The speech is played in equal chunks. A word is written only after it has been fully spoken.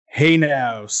Hey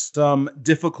now, some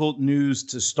difficult news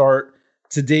to start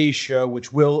today's show,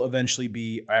 which will eventually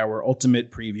be our ultimate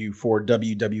preview for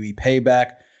WWE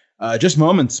Payback. Just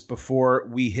moments before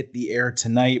we hit the air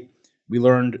tonight, we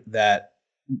learned that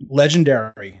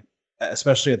legendary,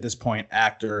 especially at this point,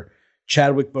 actor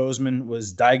Chadwick Boseman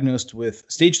was diagnosed with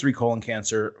stage 3 colon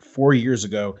cancer 4 years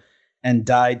ago and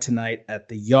died tonight at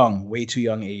the young, way too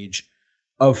young age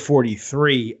of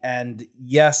 43. And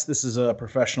yes, this is a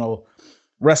professional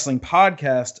wrestling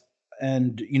podcast,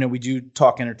 and we do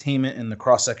talk entertainment in the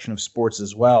cross section of sports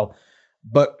as well.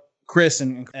 But Chris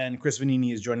and Chris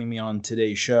Vanini is joining me on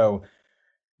today's show.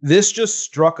 This just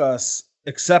struck us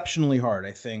exceptionally hard,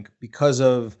 I think, because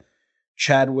of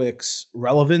Chadwick's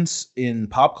relevance in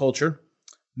pop culture,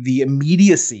 the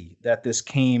immediacy that this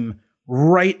came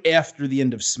right after the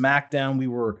end of SmackDown. We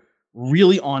were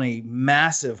really on a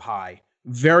massive high,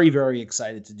 very, very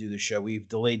excited to do the show. We've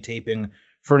delayed taping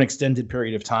for an extended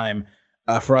period of time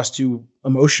for us to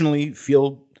emotionally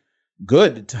feel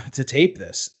good to tape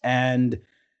this. And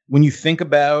when you think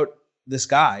about this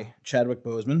guy, Chadwick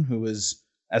Boseman, who was,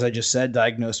 as I just said,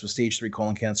 diagnosed with stage 3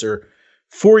 colon cancer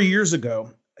 4 years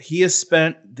ago, he has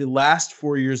spent the last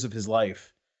 4 years of his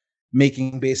life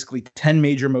making basically 10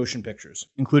 major motion pictures,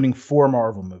 including 4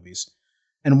 Marvel movies,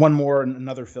 and one more, and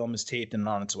another film is taped and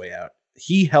on its way out.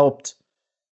 He helped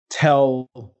tell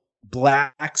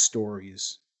Black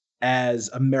stories as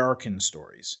American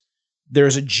stories.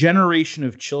 There's a generation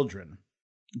of children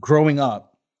growing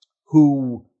up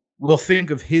who will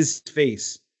think of his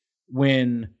face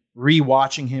when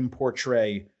rewatching him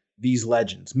portray these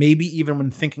legends. Maybe even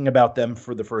when thinking about them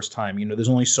for the first time. There's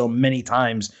only so many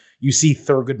times you see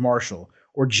Thurgood Marshall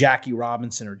or Jackie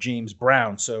Robinson or James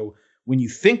Brown. So when you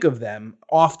think of them,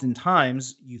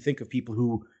 oftentimes you think of people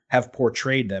who have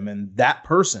portrayed them, and that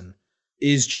person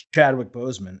is Chadwick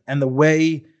Boseman. And the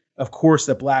way, of course,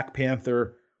 that Black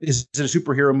Panther is a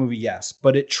superhero movie, yes,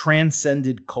 but it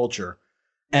transcended culture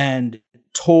and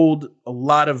told a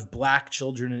lot of Black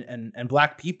children and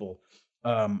Black people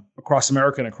across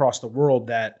America and across the world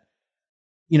that,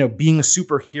 being a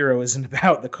superhero isn't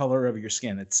about the color of your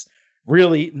skin. It's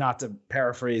really, not to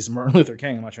paraphrase Martin Luther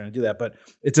King, I'm not trying to do that, but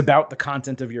it's about the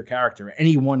content of your character.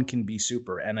 Anyone can be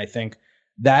super. And I think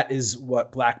that is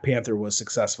what Black Panther was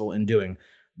successful in doing.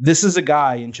 This is a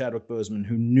guy in Chadwick Boseman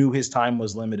who knew his time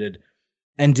was limited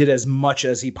and did as much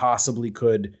as he possibly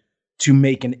could to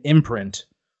make an imprint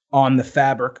on the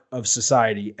fabric of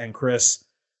society. And Chris,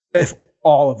 if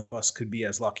all of us could be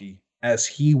as lucky as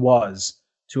he was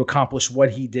to accomplish what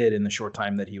he did in the short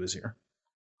time that he was here.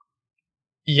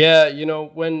 Yeah,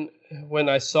 when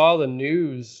I saw the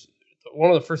news,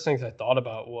 one of the first things I thought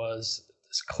about was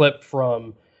this clip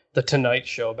from The Tonight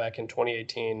Show back in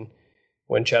 2018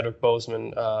 when Chadwick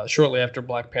Boseman, shortly after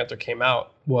Black Panther came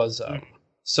out, was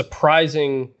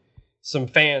surprising some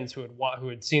fans who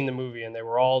had seen the movie, and they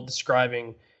were all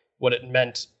describing what it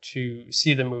meant to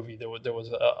see the movie. There was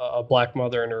a Black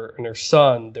mother and her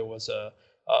son. There was a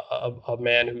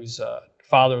man whose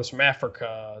father was from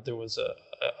Africa. There was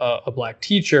a Black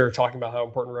teacher talking about how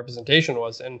important representation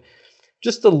was, and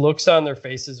just the looks on their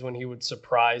faces when he would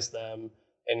surprise them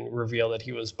and reveal that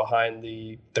he was behind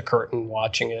the curtain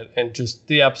watching it, and just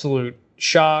the absolute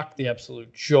shock, the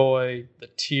absolute joy, the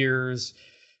tears.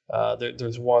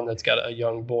 There's one that's got a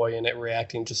young boy in it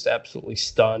reacting just absolutely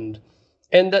stunned.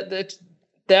 And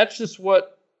that's just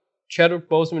what Chadwick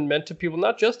Boseman meant to people,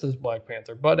 not just as Black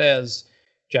Panther, but as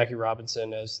Jackie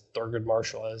Robinson, as Thurgood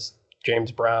Marshall, as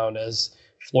James Brown, as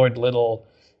Floyd Little.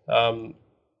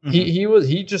 He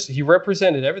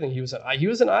represented everything. He was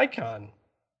an icon.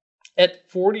 At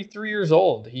 43 years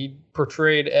old, he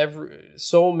portrayed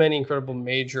so many incredible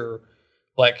major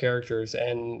Black characters,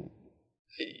 and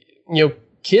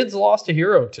kids lost a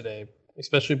hero today,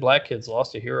 especially Black kids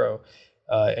lost a hero,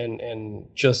 and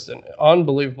just an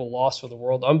unbelievable loss for the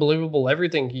world. Unbelievable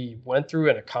everything he went through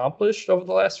and accomplished over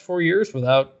the last 4 years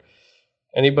without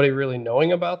anybody really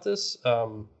knowing about this.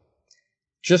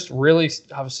 Just really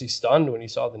obviously stunned when he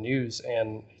saw the news,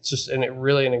 and it's just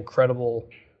really an incredible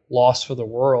loss for the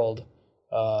world,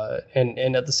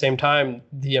 and at the same time,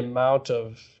 the amount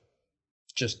of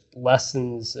just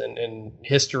lessons and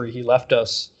history he left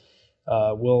us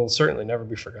will certainly never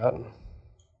be forgotten.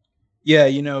 Yeah,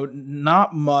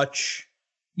 not much.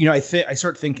 I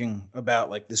start thinking about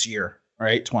like this year,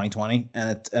 right, 2020,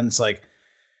 and it's like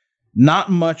not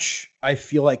much I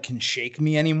feel like can shake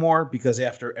me anymore, because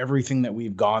after everything that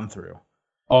we've gone through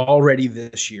already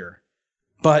this year.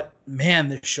 But man,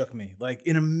 this shook me like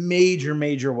in a major,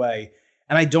 major way.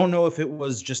 And I don't know if it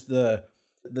was just the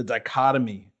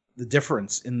dichotomy, the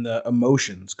difference in the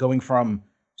emotions going from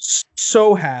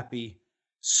so happy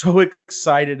so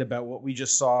excited about what we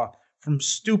just saw from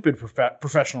stupid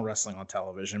professional wrestling on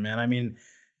television, man. I mean,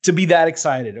 to be that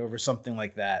excited over something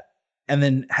like that and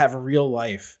then have real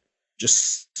life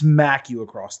just smack you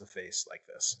across the face like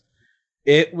this.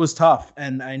 It was tough.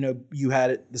 And I know you had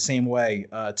it the same way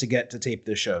to get to tape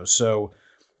this show. So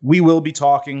we will be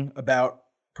talking about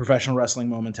professional wrestling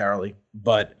momentarily.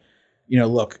 But,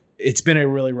 look, it's been a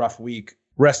really rough week.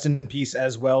 Rest in peace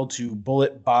as well to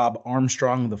Bullet Bob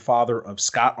Armstrong, the father of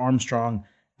Scott Armstrong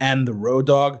and the Road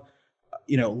Dogg.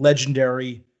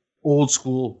 Legendary, old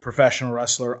school professional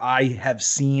wrestler. I have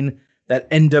seen that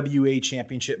NWA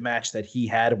championship match that he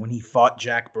had when he fought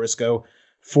Jack Briscoe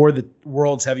for the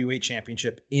World's Heavyweight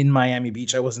Championship in Miami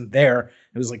Beach. I wasn't there.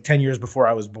 It was like 10 years before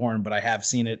I was born, but I have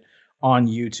seen it on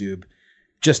YouTube.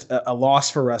 Just a loss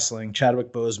for wrestling.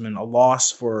 Chadwick Boseman, a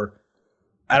loss for,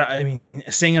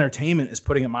 saying entertainment is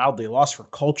putting it mildly, a loss for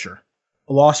culture,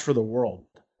 a loss for the world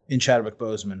in Chadwick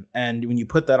Boseman. And when you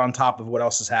put that on top of what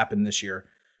else has happened this year,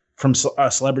 from a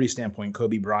celebrity standpoint,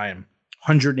 Kobe Bryant,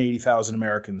 180,000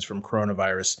 Americans from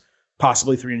coronavirus,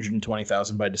 possibly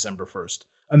 320,000 by December 1st.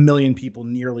 1 million people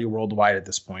nearly worldwide at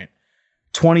this point.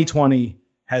 2020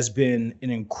 has been an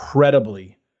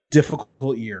incredibly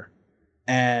difficult year.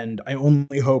 And I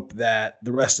only hope that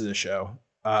the rest of the show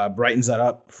brightens that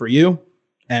up for you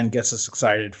and gets us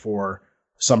excited for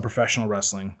some professional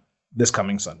wrestling this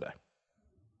coming Sunday.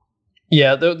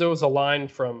 Yeah, there was a line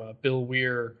from Bill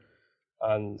Weir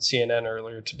on CNN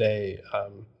earlier today.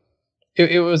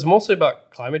 It was mostly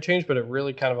about climate change, but it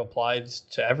really kind of applied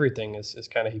to everything, as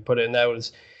kind of he put it. And that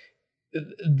was,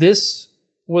 this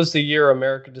was the year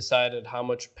America decided how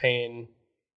much pain,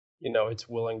 it's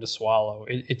willing to swallow.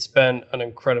 It's been an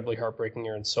incredibly heartbreaking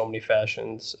year in so many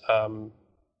fashions.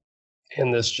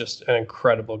 And this just an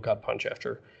incredible gut punch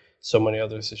after so many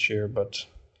others this year. But,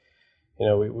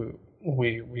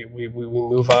 we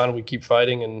move on, we keep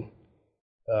fighting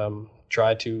and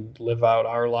try to live out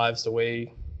our lives the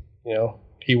way,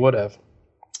 he would have.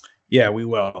 Yeah, we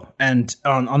will. And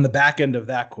on the back end of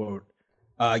that quote,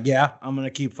 I'm going to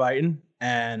keep fighting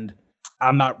and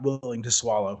I'm not willing to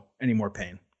swallow any more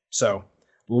pain. So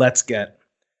let's get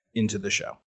into the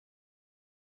show.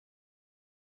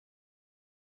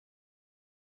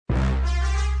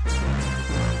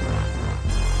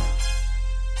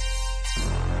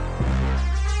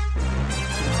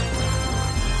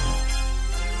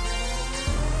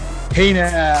 Hey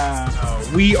now,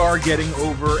 we are getting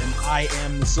over, and I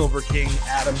am the Silver King,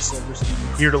 Adam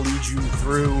Silverstein, here to lead you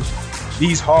through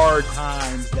these hard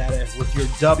times with your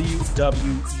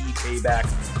WWE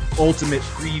Payback Ultimate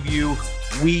Preview.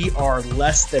 We are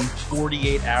less than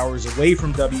 48 hours away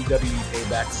from WWE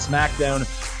Payback. SmackDown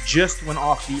just went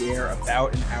off the air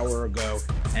about an hour ago,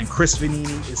 and Chris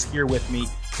Vanini is here with me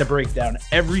to break down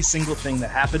every single thing that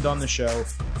happened on the show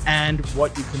and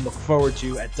what you can look forward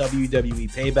to at WWE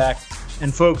Payback.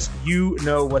 And folks, you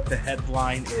know what the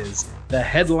headline is. The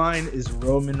headline is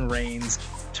Roman Reigns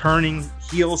turning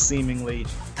heel seemingly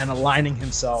and aligning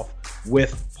himself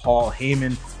with Paul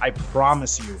Heyman. I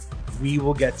promise you, we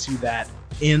will get to that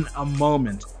in a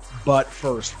moment. But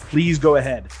first, please go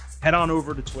ahead, head on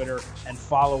over to Twitter and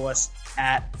follow us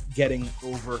at Getting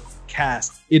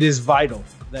Overcast. It is vital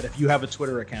that if you have a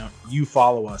Twitter account, you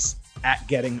follow us at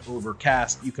Getting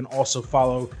Overcast. You can also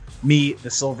follow me, the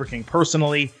Silver King,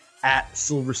 personally at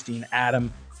Silverstein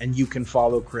Adam, and you can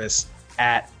follow Chris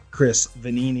at Chris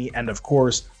Vanini. And of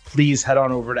course, please head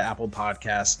on over to Apple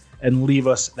Podcasts and leave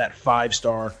us that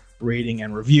 5-star rating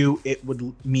and review. It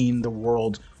would mean the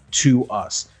world to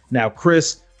us. Now,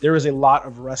 Chris, there is a lot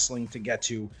of wrestling to get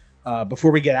to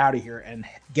before we get out of here and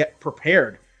get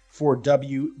prepared for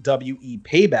WWE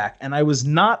Payback. And I was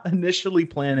not initially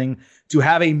planning to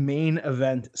have a main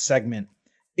event segment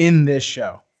in this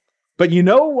show. But you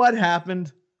know what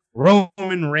happened?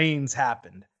 Roman Reigns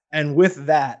happened. And with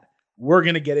that, we're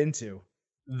going to get into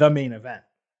the main event.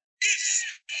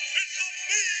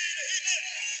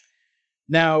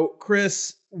 Now,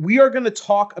 Chris, we are going to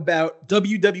talk about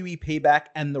WWE Payback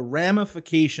and the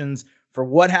ramifications for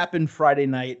what happened Friday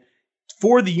night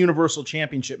for the Universal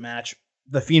Championship match,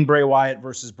 The Fiend Bray Wyatt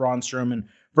versus Braun Strowman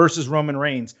versus Roman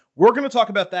Reigns. We're going to talk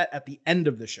about that at the end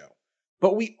of the show.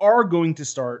 But we are going to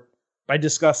start by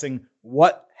discussing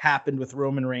what happened with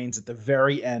Roman Reigns at the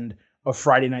very end of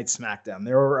Friday Night SmackDown.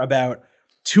 There were about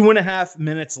 2.5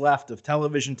 minutes left of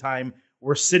television time.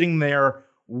 We're sitting there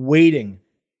waiting,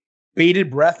 bated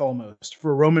breath almost,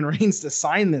 for Roman Reigns to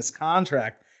sign this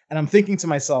contract. And I'm thinking to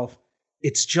myself,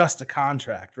 it's just a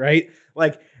contract, right?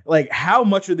 Like how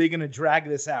much are they going to drag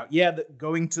this out? Yeah,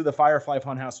 going to the Firefly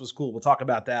Funhouse was cool. We'll talk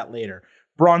about that later.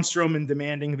 Braun Strowman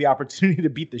demanding the opportunity to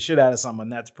beat the shit out of someone.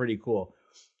 That's pretty cool.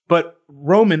 But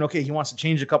Roman, okay, he wants to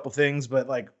change a couple things, but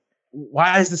like,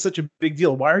 why is this such a big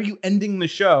deal? Why are you ending the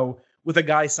show with a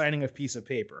guy signing a piece of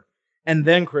paper? And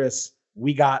then, Chris,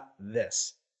 we got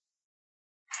this.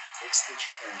 What's the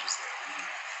changes that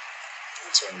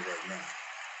I'm telling you right now.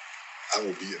 I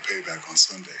will be at Payback on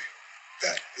Sunday.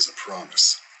 That is a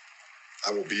promise.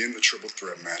 I will be in the triple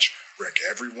threat match, wreck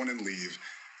everyone and leave.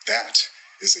 That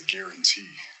is a guarantee.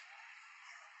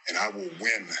 And I will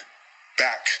win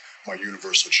back my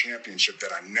Universal Championship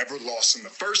that I never lost in the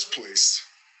first place.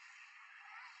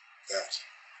 That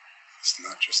is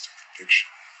not just a prediction.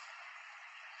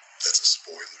 That's a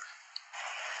spoiler.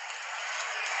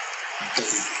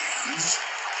 Believe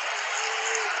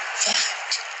that.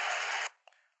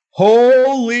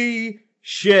 Holy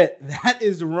shit. That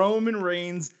is Roman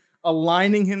Reigns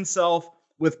aligning himself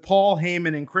with Paul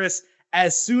Heyman. And Chris,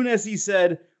 as soon as he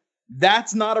said,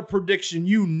 that's not a prediction,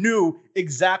 you knew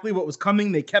exactly what was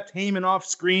coming. They kept Heyman off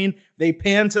screen. They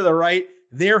panned to the right.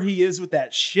 There he is with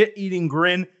that shit-eating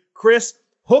grin. Chris,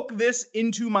 hook this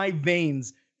into my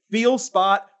veins. Feel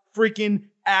spot freaking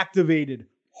activated.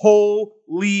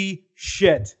 Holy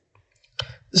shit.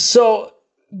 So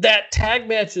that tag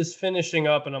match is finishing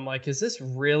up, and I'm like, is this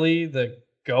really the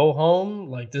go home?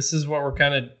 Like, this is what we're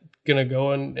kind of gonna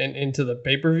go into the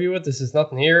pay-per-view with? This is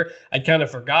nothing here. I kind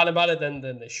of forgot about it. Then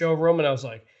they show Roman. I was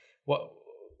like, what?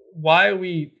 Why are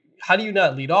we? How do you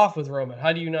not lead off with Roman?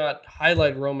 How do you not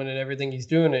highlight Roman and everything he's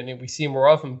doing? And we see more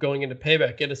of him going into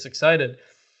Payback, get us excited.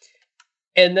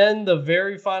 And then the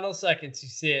very final seconds, you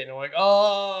see it, and we're like,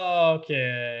 oh,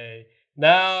 okay.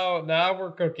 Now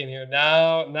we're cooking here.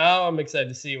 Now I'm excited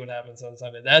to see what happens on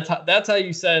Sunday. That's how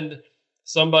you send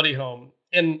somebody home.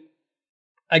 And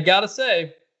I gotta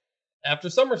say, after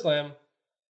SummerSlam,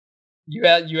 you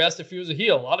asked if he was a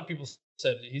heel. A lot of people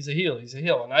said he's a heel.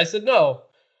 And I said no.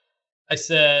 I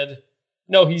said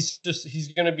no. He's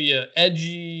going to be an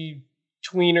edgy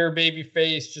tweener baby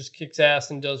face, just kicks ass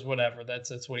and does whatever.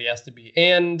 That's what he has to be.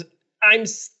 And I'm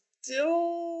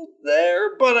still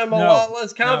there, but I'm a lot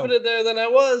less confident there than I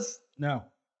was. No,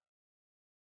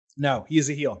 he is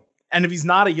a heel. And if he's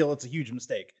not a heel, it's a huge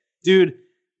mistake. Dude,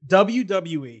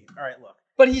 WWE. All right, look.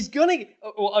 But he's going to...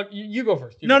 Well, you go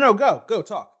first. Go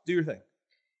talk. Do your thing.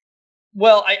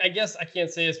 Well, I guess I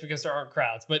can't say this because there aren't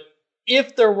crowds, but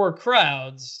if there were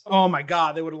crowds... Oh my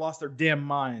God, they would have lost their damn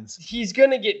minds. He's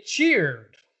going to get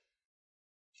cheered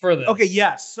for this. Okay,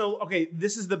 yes. So,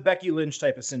 this is the Becky Lynch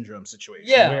type of syndrome situation.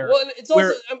 Yeah, well, it's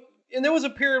also... And there was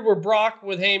a period where Brock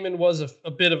with Heyman was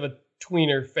a bit of a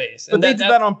tweener face. But they did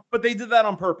that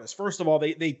on purpose. First of all,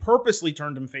 they purposely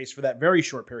turned him face for that very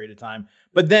short period of time.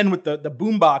 But then with the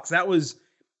boombox, that was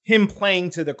him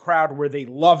playing to the crowd where they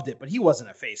loved it. But he wasn't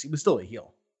a face; he was still a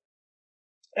heel.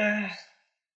 But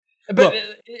look,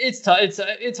 it's tough.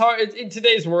 It's hard in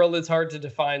today's world. It's hard to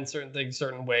define certain things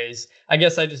certain ways. I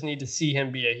guess I just need to see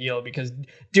him be a heel, because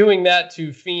doing that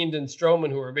to Fiend and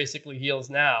Strowman, who are basically heels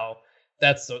now,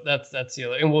 that's the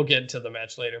other. And we'll get into the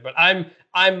match later. But I'm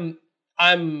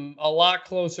a lot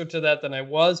closer to that than I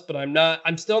was, but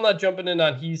I'm still not jumping in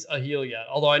on he's a heel yet.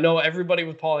 Although I know everybody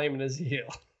with Paul Heyman is a heel.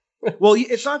 Well,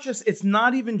 it's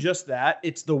not even just that.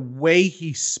 It's the way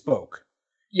he spoke.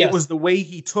 Yes. It was the way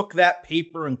he took that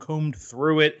paper and combed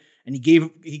through it, and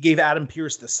he gave Adam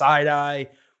Pearce the side eye,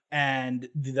 and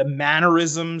the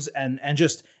mannerisms and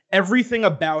just everything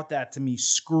about that to me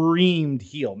screamed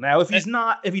heel. Now, if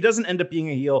he doesn't end up being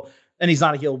a heel, then he's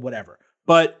not a heel, whatever.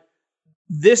 But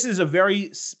this is a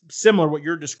very similar, what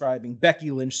you're describing,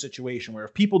 Becky Lynch situation, where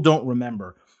if people don't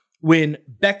remember, when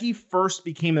Becky first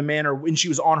became the man, or when she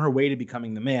was on her way to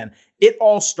becoming the man, it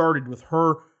all started with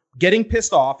her getting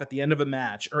pissed off at the end of a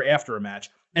match or after a match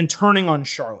and turning on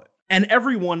Charlotte. And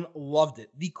everyone loved it.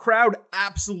 The crowd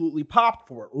absolutely popped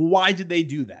for it. Why did they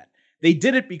do that? They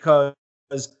did it because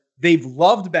they've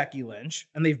loved Becky Lynch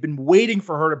and they've been waiting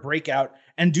for her to break out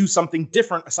and do something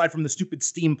different aside from the stupid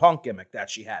steampunk gimmick that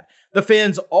she had. The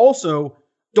fans also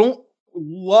don't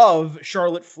love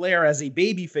Charlotte Flair as a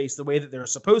babyface the way that they're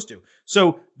supposed to.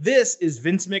 So this is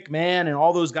Vince McMahon and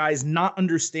all those guys not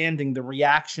understanding the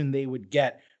reaction they would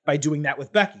get by doing that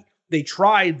with Becky. They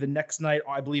tried the next night,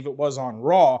 I believe it was on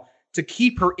Raw, to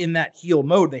keep her in that heel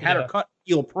mode. They had her cut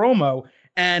heel promo,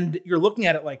 and you're looking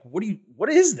at it like, what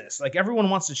is this? Like,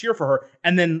 everyone wants to cheer for her.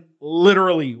 And then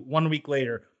literally 1 week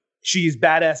later, she's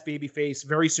badass babyface.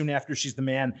 Very soon after, she's the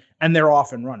man, and they're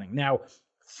off and running. Now,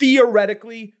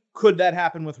 theoretically, could that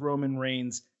happen with Roman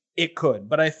Reigns? It could.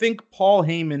 But I think Paul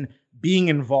Heyman being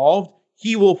involved,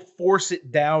 he will force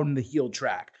it down the heel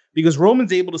track, because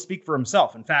Roman's able to speak for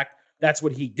himself. In fact, that's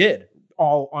what he did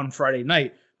all on Friday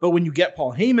night. But when you get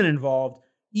Paul Heyman involved,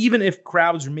 even if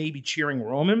crowds are maybe cheering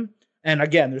Roman, and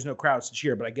again, there's no crowds to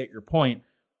cheer, but I get your point.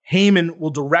 Heyman will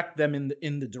direct them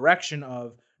in the direction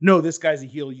of, no, this guy's a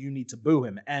heel, you need to boo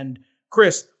him. And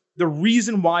Chris, the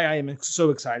reason why I am so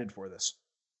excited for this,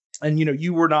 and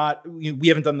we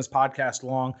haven't done this podcast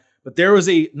long, but there was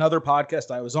another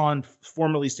podcast I was on,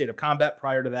 formerly State of Combat,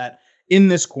 prior to that, in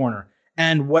this corner.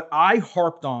 And what I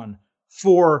harped on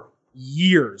for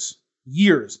years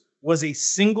was a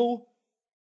single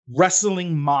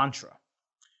wrestling mantra,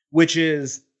 which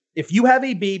is, if you have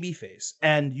a baby face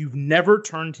and you've never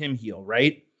turned him heel,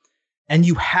 right? And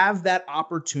you have that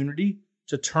opportunity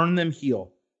to turn them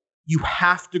heel, you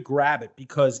have to grab it,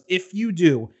 because if you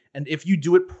do, and if you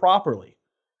do it properly,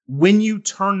 when you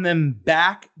turn them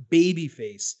back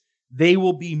babyface, they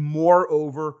will be more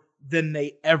over than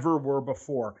they ever were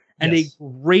before. And a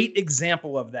great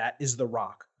example of that is The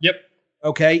Rock. Yep.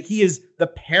 Okay? He is the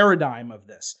paradigm of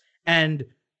this. And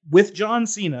with John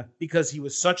Cena, because he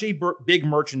was such a big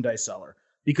merchandise seller,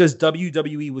 because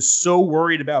WWE was so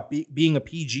worried about being a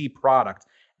PG product.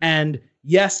 And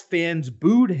yes, fans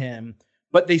booed him,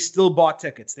 but they still bought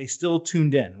tickets. They still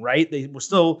tuned in, right? They were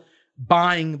still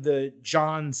buying the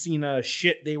John Cena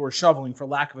shit they were shoveling, for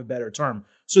lack of a better term.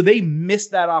 So they missed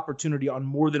that opportunity on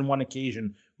more than one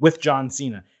occasion with John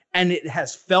Cena. And it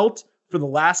has felt for the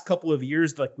last couple of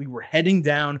years like we were heading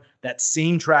down that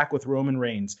same track with Roman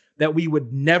Reigns, that we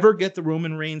would never get the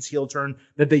Roman Reigns heel turn,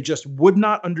 that they just would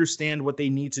not understand what they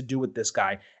need to do with this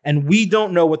guy. And we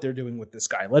don't know what they're doing with this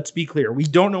guy. Let's be clear. We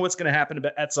don't know what's going to happen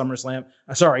at SummerSlam.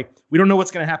 We don't know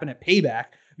what's going to happen at Payback.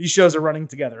 These shows are running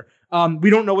together. We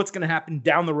don't know what's going to happen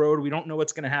down the road. We don't know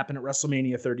what's going to happen at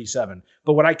WrestleMania 37.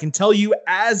 But what I can tell you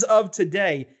as of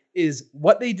today is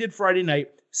what they did Friday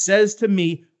night says to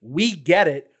me, we get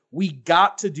it. We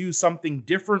got to do something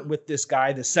different with this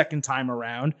guy the second time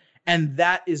around. And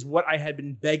that is what I had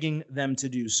been begging them to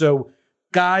do. So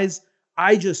guys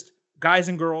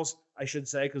and girls, I should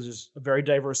say, because there's a very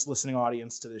diverse listening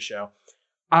audience to this show.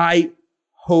 I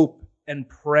hope and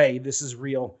pray this is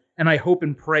real. And I hope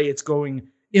and pray it's going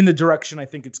in the direction I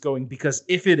think it's going. Because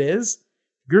if it is,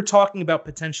 you're talking about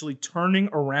potentially turning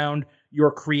around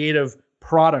your creative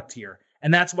product here.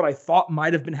 And that's what I thought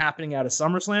might have been happening out of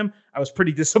SummerSlam. I was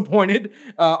pretty disappointed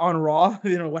on Raw,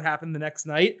 what happened the next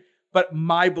night. But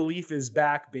my belief is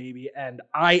back, baby. And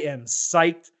I am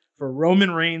psyched for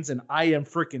Roman Reigns, and I am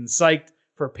freaking psyched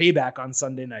for Payback on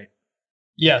Sunday night.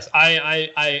 Yes,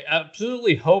 I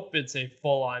absolutely hope it's a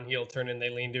full-on heel turn and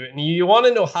they lean to it. And you want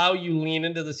to know how you lean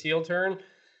into this heel turn?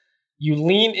 You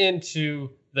lean into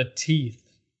the teeth.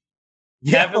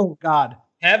 Yeah, oh, God.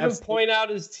 Have him point out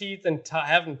his teeth and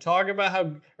have him talk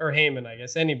about or Heyman, I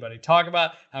guess, anybody, talk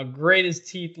about how great his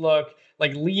teeth look.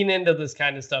 Like, lean into this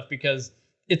kind of stuff, because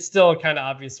it's still kind of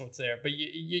obvious what's there. But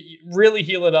you really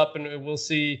heal it up, and we'll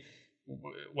see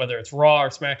whether it's Raw or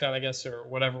SmackDown, I guess, or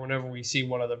whatever, whenever we see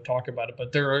one of them talk about it.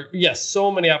 But there are, so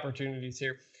many opportunities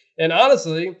here. And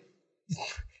honestly,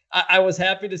 I was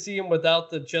happy to see him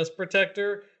without the chest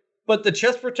protector, but the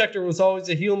chest protector was always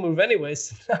a heel move anyway.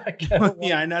 So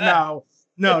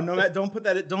No, don't put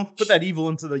that evil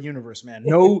into the universe, man.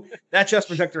 No, that chest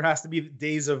protector has to be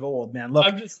days of old, man. Look,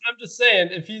 I'm just saying,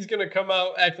 if he's gonna come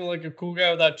out acting like a cool guy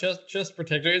without chest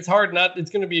protector, it's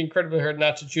gonna be incredibly hard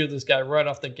not to cheer this guy right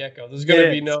off the get-go. There's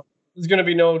gonna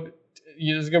be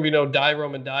no die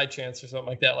Roman die chance or something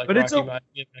like that, like Rocky might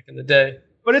get back in the day.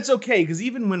 But it's okay, because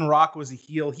even when Rock was a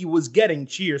heel, he was getting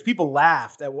cheers. People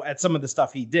laughed at some of the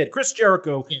stuff he did. Chris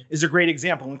Jericho is a great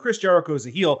example. When Chris Jericho is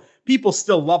a heel, people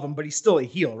still love him, but he's still a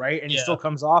heel, right? And he still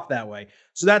comes off that way.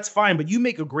 So that's fine. But you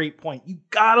make a great point. You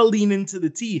got to lean into the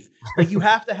teeth. Like, you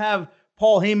have to have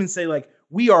Paul Heyman say, like,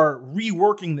 we are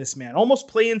reworking this man. Almost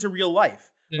play into real life.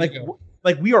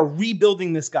 Like, we are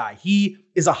rebuilding this guy. He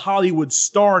is a Hollywood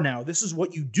star now. This is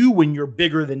what you do when you're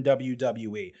bigger than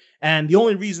WWE. And the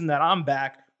only reason that I'm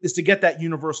back is to get that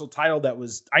Universal title that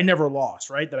I never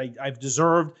lost, right? That I've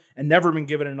deserved and never been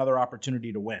given another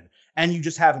opportunity to win. And you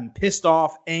just have him pissed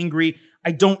off, angry.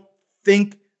 I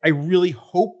really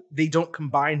hope they don't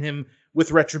combine him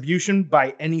with Retribution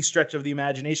by any stretch of the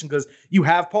imagination, because you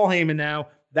have Paul Heyman now.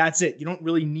 That's it. You don't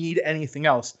really need anything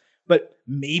else. But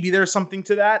maybe there's something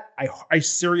to that. I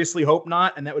seriously hope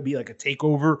not. And that would be like a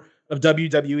takeover of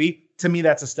WWE. To me,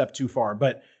 that's a step too far.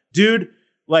 But dude,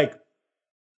 like,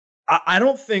 I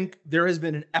don't think there has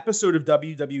been an episode of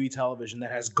WWE television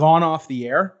that has gone off the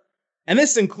air. And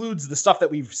this includes the stuff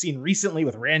that we've seen recently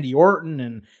with Randy Orton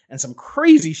and some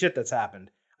crazy shit that's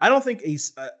happened. I don't think a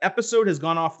episode has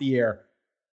gone off the air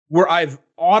where I've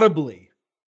audibly,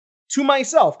 to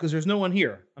myself, because there's no one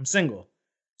here, I'm single,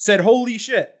 said, holy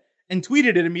shit, and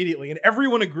tweeted it immediately. And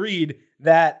everyone agreed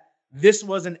that this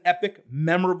was an epic,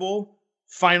 memorable,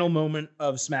 final moment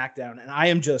of SmackDown. And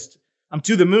I'm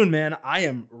to the moon, man. I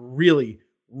am really,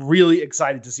 really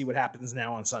excited to see what happens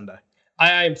now on Sunday.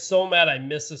 I am so mad I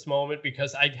missed this moment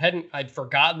because I'd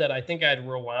forgotten that I think I had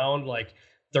rewound like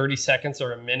 30 seconds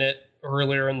or a minute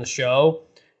earlier in the show.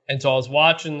 And so I was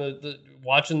watching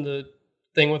the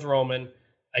thing with Roman.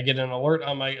 I get an alert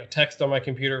a text on my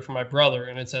computer from my brother,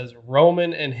 and it says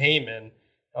Roman and Heyman.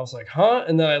 I was like, huh?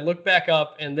 And then I look back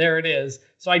up, and there it is.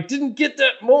 So I didn't get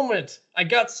that moment. I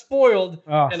got spoiled,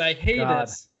 and I hate it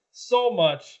so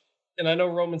much. And I know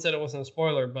Roman said it wasn't a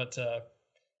spoiler, but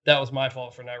that was my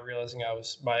fault for not realizing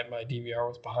my DVR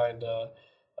was behind.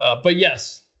 But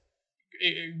yes,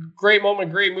 great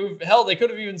moment, great move. Hell, they could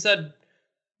have even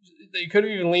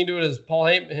leaned to it as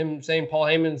him saying Paul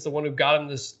Heyman is the one who got him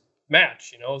this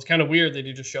match. It's kind of weird that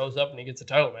he just shows up and he gets a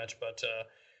title match, but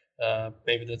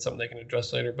maybe that's something they can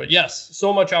address later. But yes,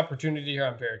 so much opportunity here.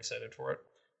 I'm very excited for it.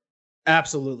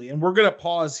 Absolutely. And we're going to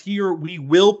pause here. We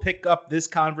will pick up this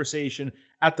conversation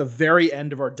at the very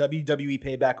end of our WWE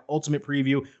Payback Ultimate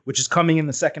Preview, which is coming in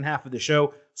the second half of the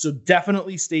show. So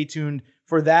definitely stay tuned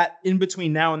for that. In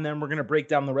between now and then, we're going to break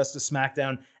down the rest of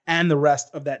SmackDown and the rest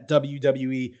of that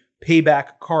WWE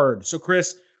Payback card. So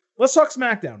Chris, let's talk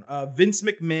SmackDown. Vince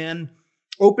McMahon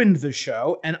opened the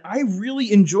show, and I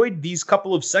really enjoyed these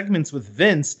couple of segments with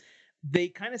Vince. They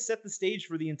kind of set the stage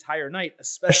for the entire night,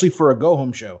 especially for a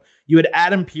go-home show. You had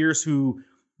Adam Pearce, who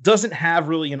doesn't have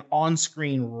really an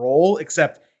on-screen role,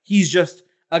 except he's just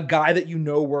a guy that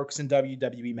works in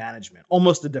WWE management,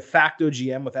 almost a de facto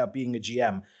GM without being a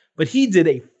GM. But he did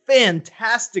a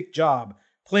fantastic job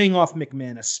playing off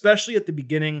McMahon, especially at the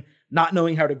beginning, not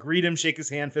knowing how to greet him, shake his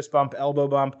hand, fist bump, elbow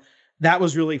bump. That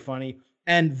was really funny.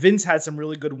 And Vince had some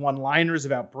really good one-liners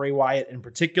about Bray Wyatt in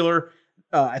particular.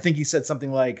 I think he said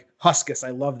something like, Huskus, I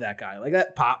love that guy. Like,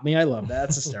 that popped me. I love that.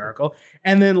 That's hysterical.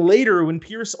 And then later, when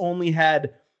Pearce only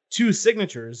had 2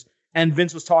 signatures and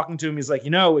Vince was talking to him, he's like,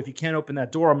 if you can't open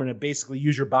that door, I'm going to basically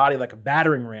use your body like a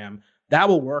battering ram. That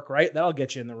will work, right? That'll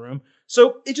get you in the room.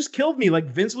 So it just killed me. Like,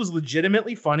 Vince was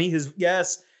legitimately funny.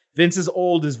 Vince is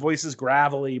old. His voice is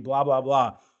gravelly, blah, blah,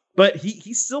 blah. But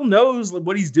he still knows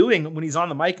what he's doing when he's on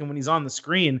the mic and when he's on the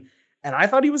screen. And I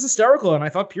thought he was hysterical, and I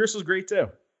thought Pearce was great too.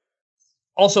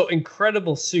 Also,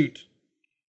 incredible suit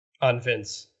on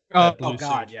Vince. Oh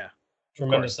God, suit. Yeah,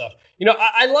 tremendous stuff.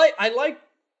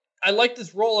 I like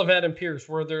this role of Adam Pearce,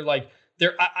 where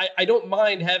I don't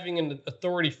mind having an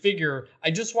authority figure.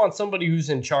 I just want somebody who's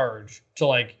in charge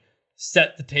to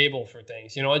set the table for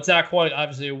things. It's not quite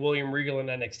obviously a William Regal in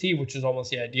NXT, which is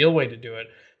almost the ideal way to do it,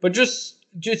 but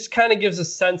just kind of gives a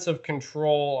sense of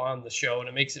control on the show, and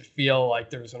it makes it feel like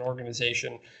there's an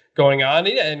organization going on.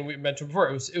 And we mentioned before,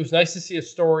 it was nice to see a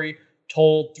story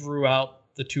told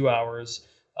throughout the 2 hours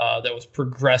that was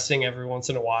progressing every once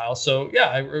in a while. So yeah,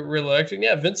 I really liked it.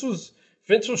 Yeah, Vince was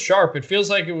sharp. It feels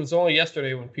like it was only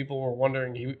yesterday when people were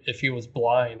wondering if he was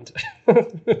blind.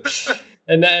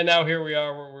 and now here we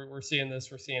are. We're seeing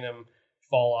this. We're seeing him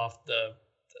fall off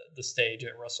the stage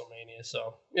at WrestleMania.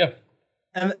 So yeah.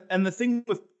 And the thing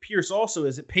with Pearce also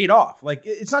is it paid off. Like,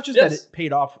 it's not just that it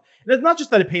paid off. It's not just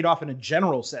that it paid off in a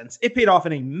general sense. It paid off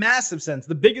in a massive sense,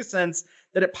 the biggest sense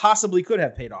that it possibly could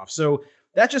have paid off. So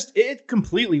it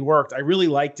completely worked. I really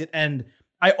liked it. And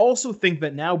I also think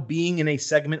that now being in a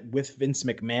segment with Vince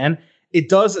McMahon, it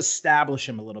does establish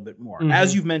him a little bit more. Mm-hmm.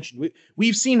 As you've mentioned,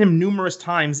 we've seen him numerous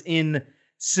times in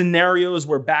scenarios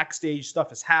where backstage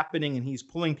stuff is happening and he's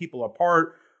pulling people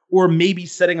apart, or maybe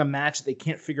setting a match that they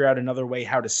can't figure out another way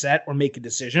how to set or make a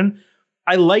decision.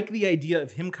 I like the idea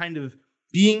of him kind of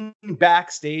being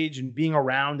backstage and being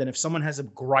around, and if someone has a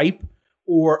gripe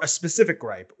or a specific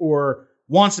gripe or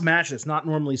wants a match that's not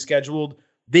normally scheduled,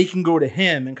 they can go to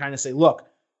him and kind of say, look,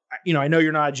 I know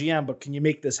you're not a GM, but can you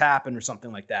make this happen or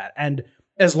something like that? And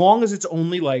as long as it's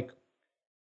only like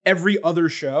every other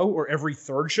show or every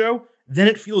third show, then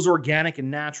it feels organic and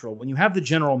natural. When you have the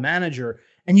general manager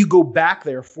and you go back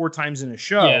there 4 times in a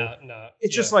show,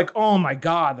 it's just like, oh my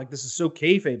God, like this is so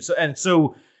kayfabe. So, and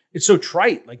it's so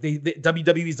trite. Like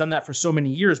WWE's done that for so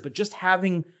many years, but just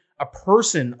having a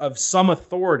person of some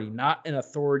authority, not an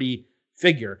authority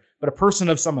figure, but a person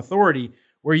of some authority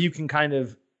where you can kind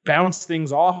of bounce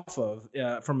things off of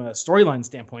from a storyline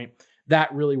standpoint,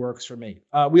 that really works for me.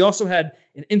 We also had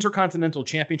an Intercontinental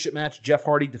Championship match, Jeff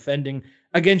Hardy defending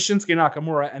against Shinsuke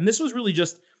Nakamura. And this was really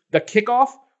just the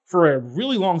kickoff for a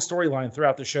really long storyline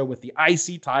throughout the show with the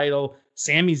IC title,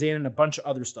 Sami Zayn, and a bunch of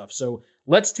other stuff. So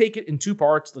let's take it in 2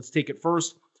 parts. Let's take it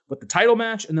first with the title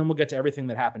match, and then we'll get to everything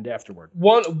that happened afterward.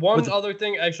 One other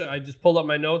thing, actually, I just pulled up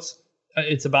my notes.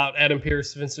 It's about Adam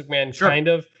Pearce, Vince McMahon, kind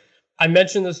of. I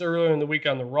mentioned this earlier in the week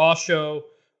on the Raw show.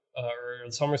 or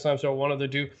SummerSlam show, one of the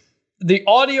two. The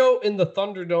audio in the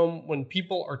Thunderdome when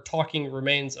people are talking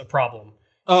remains a problem.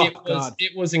 Oh, God.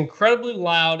 It was incredibly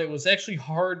loud. It was actually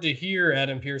hard to hear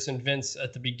Adam Pearce and Vince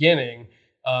at the beginning.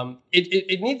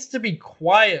 It needs to be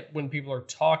quiet when people are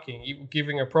talking,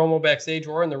 giving a promo backstage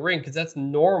or in the ring, because that's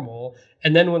normal.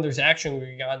 And then when there's action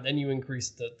going on, then you increase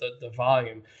the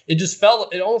volume. It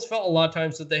almost felt a lot of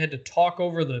times that they had to talk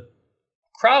over the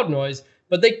crowd noise,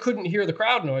 but they couldn't hear the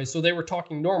crowd noise, so they were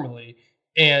talking normally.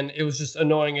 And it was just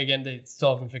annoying. Again, they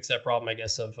still haven't fixed that problem, I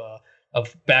guess, of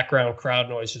background crowd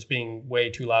noise just being way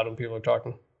too loud when people are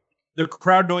talking. The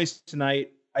crowd noise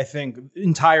tonight, I think,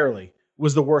 entirely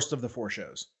was the worst of the 4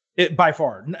 shows. It by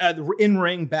far.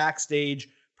 In-ring, backstage,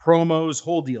 promos,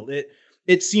 whole deal.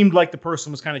 It seemed like the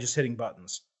person was kind of just hitting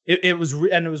buttons. It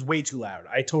was way too loud.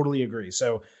 I totally agree.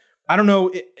 So I don't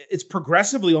know. It's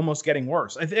progressively almost getting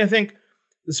worse. I think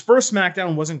this first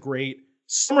SmackDown wasn't great.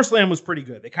 SummerSlam was pretty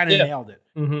good. They kind of nailed it.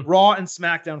 Mm-hmm. Raw and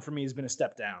SmackDown for me has been a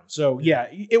step down. So yeah,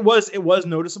 it was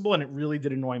noticeable, and it really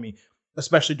did annoy me,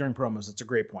 especially during promos. That's a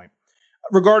great point.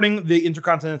 Regarding the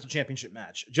Intercontinental Championship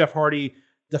match, Jeff Hardy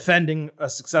defending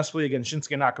successfully against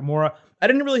Shinsuke Nakamura. I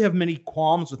didn't really have many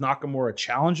qualms with Nakamura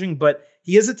challenging, but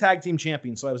he is a tag team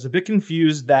champion, so I was a bit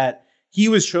confused that he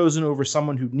was chosen over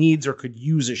someone who needs or could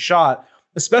use a shot,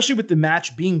 especially with the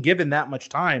match being given that much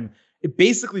time. It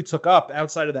basically took up,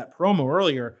 outside of that promo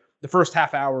earlier, the first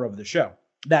half hour of the show.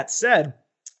 That said,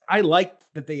 I liked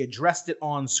that they addressed it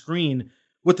on screen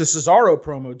with the Cesaro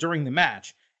promo during the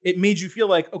match. It made you feel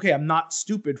like, okay, I'm not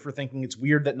stupid for thinking it's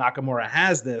weird that Nakamura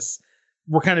has this.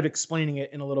 We're kind of explaining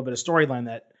it in a little bit of storyline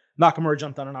that Nakamura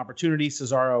jumped on an opportunity.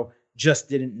 Cesaro just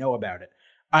didn't know about it.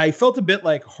 I felt a bit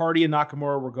like Hardy and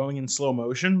Nakamura were going in slow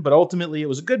motion, but ultimately it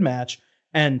was a good match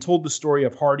and told the story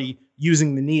of Hardy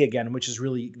using the knee again, which is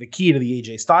really the key to the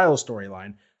AJ Styles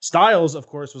storyline. Styles, of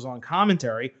course, was on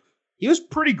commentary. He was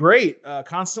pretty great,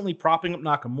 constantly propping up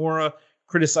Nakamura,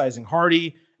 criticizing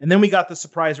Hardy. And then we got the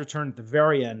surprise return at the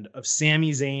very end of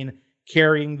Sami Zayn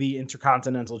carrying the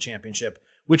Intercontinental Championship,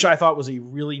 which I thought was a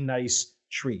really nice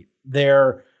treat.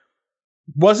 There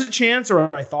was a chance,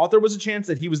 or I thought there was a chance,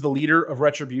 that he was the leader of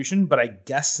Retribution, but I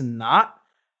guess not.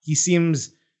 He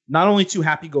seems not only too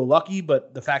happy-go-lucky,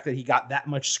 but the fact that he got that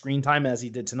much screen time as he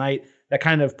did tonight, that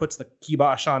kind of puts the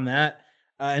kibosh on that.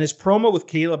 And his promo with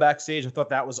Kayla backstage, I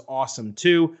thought that was awesome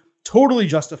too. Totally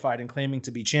justified in claiming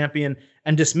to be champion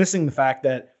and dismissing the fact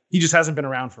that he just hasn't been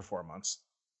around for 4 months.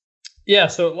 Yeah,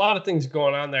 so a lot of things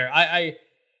going on there.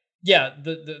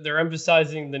 They're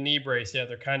emphasizing the knee brace. Yeah,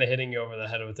 they're kind of hitting you over the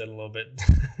head with it a little bit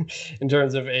in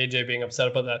terms of AJ being upset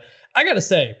about that. I got to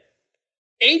say,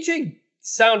 AJ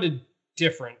sounded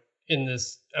different in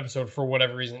this episode for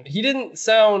whatever reason. He didn't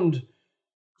sound...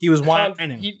 He was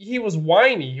whining. He was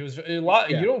whiny. He was a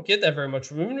lot. Yeah. You don't get that very much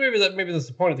from him. Maybe that's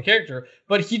the point of the character.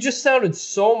 But he just sounded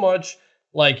so much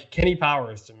like Kenny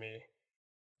Powers to me.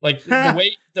 Like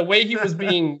the way he was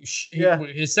being,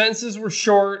 his sentences were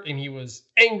short, and he was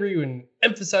angry and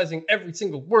emphasizing every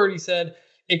single word he said.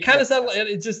 It kind of sounded like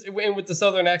and with the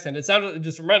Southern accent, it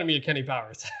just reminded me of Kenny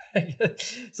Powers.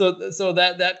 so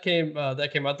that came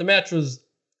out. The match was,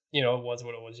 it was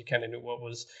what it was. You kind of knew what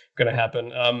was going to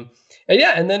happen.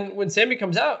 And then when Sami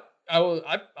comes out,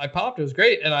 I popped. It was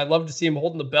great, and I love to see him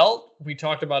holding the belt. We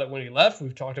talked about it when he left.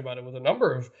 We've talked about it with a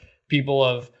number of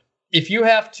people. If you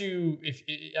have to,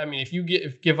 if you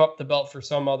give up the belt for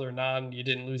some other you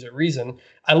didn't lose it reason.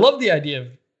 I love the idea of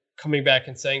coming back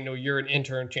and saying, no, you're an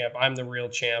interim champ. I'm the real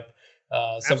champ.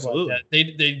 Something like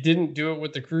that. They didn't do it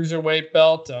with the cruiserweight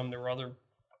belt. There were other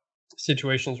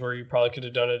situations where you probably could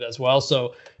have done it as well.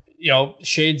 So,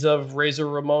 shades of Razor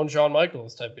Ramon, Shawn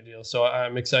Michaels type of deal. So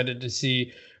I'm excited to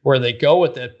see where they go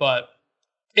with it. But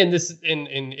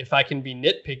if I can be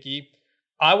nitpicky,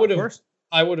 I would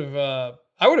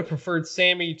have preferred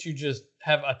Sami to just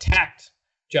have attacked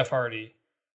Jeff Hardy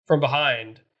from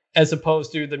behind, as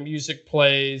opposed to the music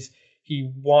plays,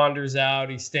 he wanders out,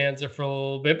 he stands there for a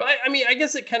little bit. But I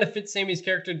guess it kind of fits Sami's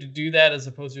character to do that as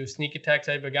opposed to a sneak attack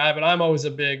type of guy. But I'm always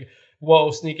a big,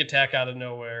 sneak attack out of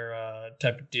nowhere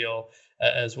type of deal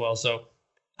as well. So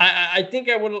I think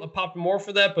I would have popped more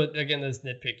for that, but again, that's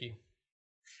nitpicky.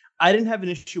 I didn't have an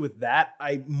issue with that.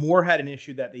 I more had an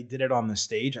issue that they did it on the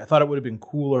stage. I thought it would have been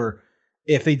cooler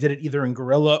if they did it either in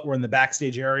Gorilla or in the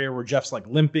backstage area where Jeff's like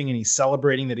limping and he's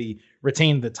celebrating that he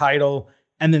retained the title,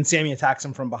 and then Sami attacks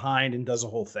him from behind and does a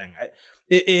whole thing.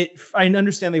 I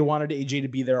understand they wanted AJ to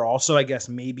be there also, I guess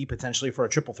maybe potentially for a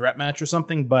triple threat match or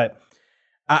something, but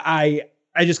I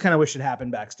just kind of wish it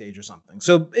happened backstage or something.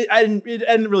 So I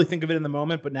didn't really think of it in the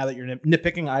moment, but now that you're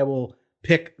nitpicking, I will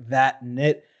pick that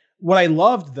nit. What I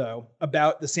loved, though,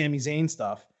 about the Sami Zayn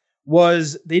stuff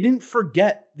was they didn't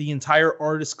forget the entire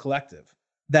artist collective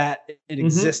that it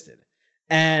existed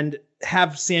and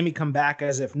have Sammy come back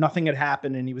as if nothing had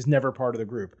happened and he was never part of the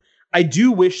group. I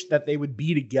do wish that they would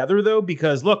be together though,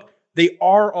 because look, they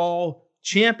are all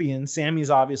champions. Sammy's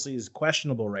obviously is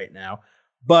questionable right now,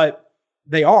 but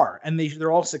they are, and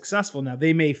they're all successful now.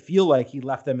 They may feel like he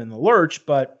left them in the lurch,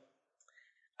 but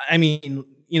I mean,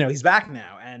 he's back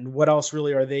now, and what else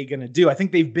really are they going to do? I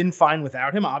think they've been fine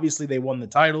without him. Obviously, they won the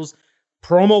titles.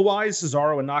 Promo-wise,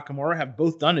 Cesaro and Nakamura have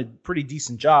both done a pretty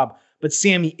decent job, but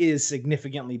Sammy is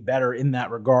significantly better in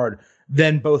that regard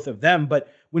than both of them.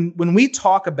 But when we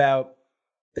talk about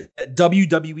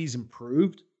WWE's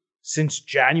improved since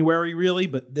January, really,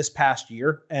 but this past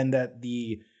year, and that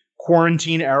the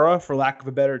quarantine era, for lack of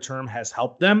a better term, has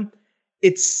helped them,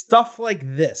 it's stuff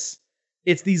like this.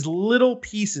 It's these little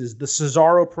pieces, the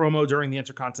Cesaro promo during the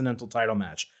Intercontinental title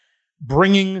match,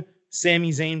 bringing Sami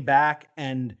Zayn back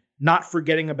and not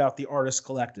forgetting about the Artist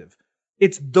Collective.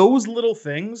 It's those little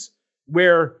things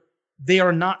where they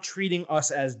are not treating us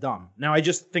as dumb. Now, I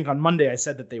just think on Monday I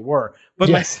said that they were, but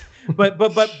Yes.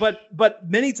 but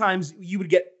many times you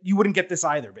wouldn't get this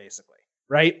either, basically,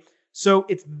 right? So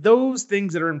it's those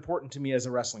things that are important to me as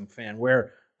a wrestling fan,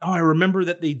 where I remember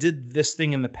that they did this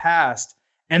thing in the past,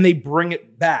 and they bring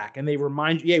it back and they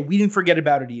remind you, we didn't forget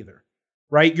about it either,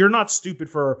 right? You're not stupid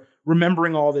for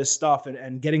remembering all this stuff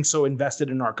and getting so invested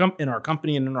in our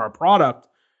company and in our product.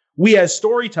 We as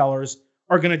storytellers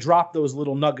are going to drop those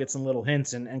little nuggets and little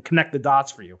hints and connect the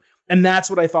dots for you. And that's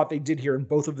what I thought they did here in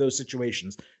both of those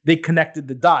situations. They connected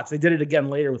the dots. They did it again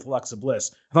later with Alexa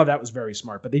Bliss. I thought that was very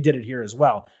smart, but they did it here as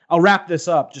well. I'll wrap this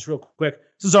up just real quick.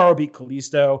 Cesaro beat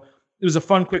Kalisto. It was a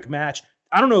fun, quick match.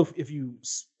 I don't know if you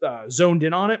zoned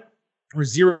in on it or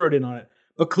zeroed in on it,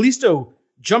 but Kalisto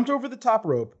jumped over the top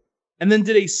rope and then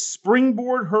did a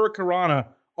springboard hurricanrana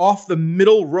off the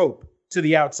middle rope to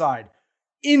the outside.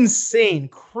 Insane,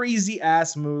 crazy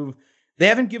ass move. They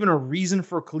haven't given a reason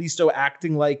for Kalisto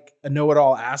acting like a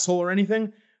know-it-all asshole or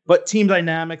anything, but team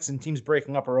dynamics and teams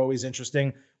breaking up are always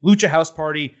interesting. Lucha House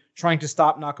Party trying to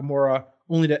stop Nakamura,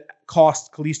 only to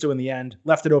cost Kalisto in the end.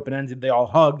 Left it open-ended. They all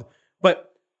hugged. But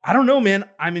I don't know, man.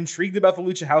 I'm intrigued about the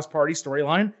Lucha House Party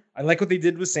storyline. I like what they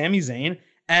did with Sami Zayn.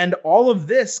 And all of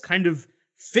this kind of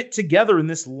fit together in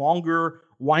this longer,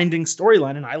 winding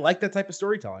storyline. And I like that type of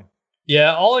storytelling.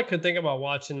 Yeah, all I could think about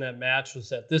watching that match was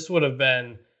that this would have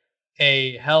been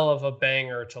a hell of a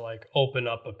banger to like open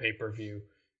up a pay-per-view.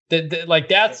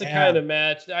 That's the kind of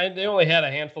match. They only had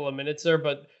a handful of minutes there,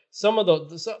 but some of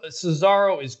the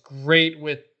Cesaro is great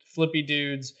with flippy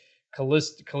dudes.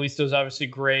 Kalisto's obviously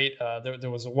great.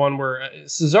 There was one where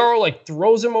Cesaro like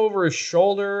throws him over his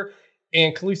shoulder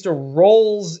and Kalisto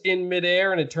rolls in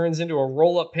midair and it turns into a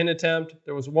roll-up pin attempt.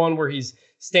 There was one where he's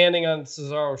standing on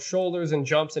Cesaro's shoulders and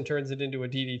jumps and turns it into a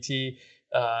DDT.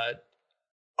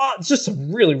 It's just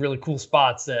some really, really cool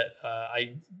spots that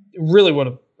I really would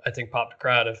have, I think, popped a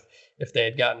crowd if they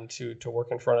had gotten to work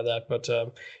in front of that. But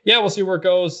we'll see where it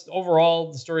goes.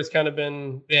 Overall, the story's kind of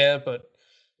been, but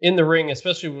in the ring,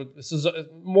 especially with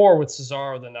more with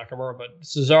Cesaro than Nakamura, but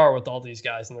Cesaro with all these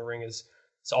guys in the ring it's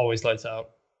always lights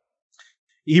out.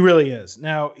 He really is.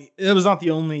 Now, it was not the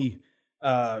only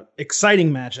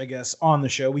exciting match, I guess, on the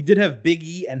show. We did have Big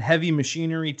E and Heavy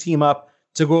Machinery team up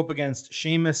to go up against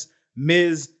Sheamus,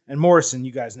 Miz, and Morrison.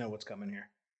 You guys know what's coming here.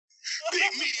 Big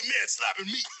meaty man slapping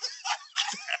me.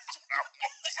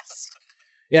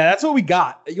 Yeah, that's what we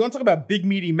got. You want to talk about big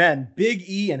meaty men? Big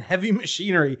E and Heavy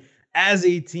Machinery as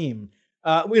a team.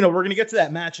 We're going to get to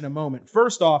that match in a moment.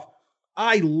 First off,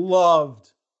 I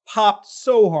popped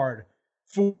so hard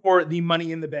for the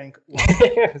Money in the Bank.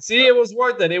 See, it was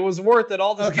worth it. It was worth it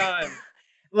all the time.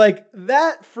 Like,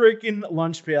 that freaking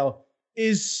lunch pail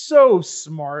is so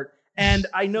smart. And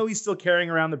I know he's still carrying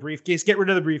around the briefcase. Get rid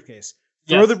of the briefcase.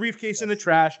 Throw the briefcase in the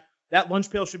trash. That lunch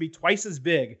pail should be twice as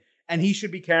big, and he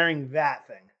should be carrying that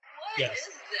thing. What is this?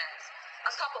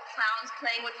 A couple clowns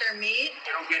playing with their meat?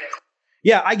 I don't get it.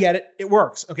 Yeah, I get it. It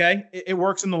works, okay? It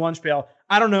works in the lunch pail.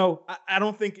 I don't know. I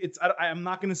don't think I'm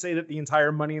not going to say that the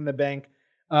entire Money in the Bank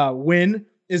win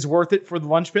is worth it for the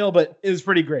lunch pail, but it was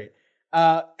pretty great.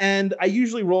 And I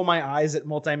usually roll my eyes at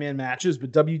multi-man matches,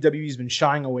 but WWE's been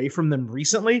shying away from them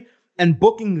recently. And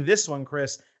booking this one,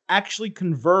 Chris, actually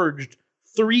converged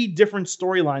 3 different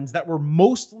storylines that were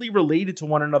mostly related to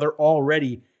one another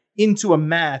already into a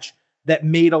match that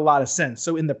made a lot of sense.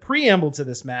 So in the preamble to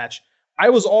this match, I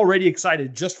was already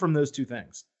excited just from those 2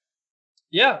 things.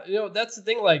 Yeah, that's the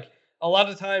thing. Like, a lot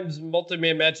of times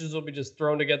multi-man matches will be just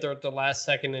thrown together at the last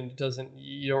second and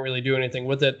you don't really do anything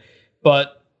with it.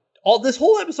 But this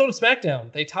whole episode of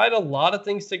SmackDown, they tied a lot of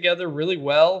things together really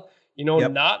well.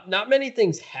 Yep. not many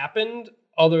things happened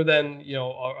other than,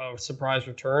 a surprise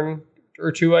return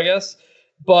or two, I guess.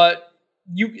 But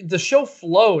the show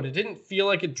flowed. It didn't feel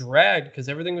like it dragged because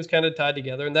everything was kind of tied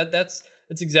together. And that's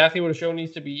exactly what a show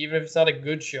needs to be. Even if it's not a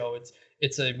good show,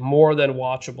 it's a more than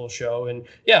watchable show. And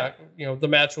yeah, the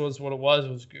match was what it was.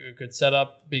 It was a good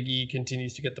setup. Big E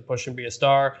continues to get the push and be a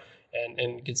star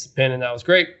and gets the pin, and that was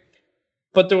great.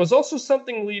 But there was also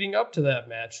something leading up to that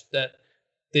match that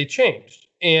they changed.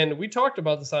 And we talked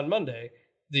about this on Monday,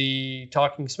 the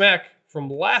Talking Smack from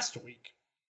last week,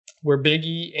 where Big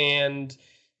E and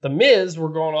The Miz were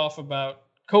going off about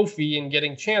Kofi and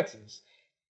getting chances.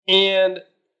 And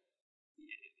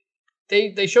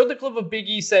they showed the clip of Big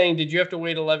E saying, "Did you have to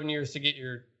wait 11 years to get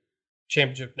your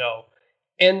championship?" No.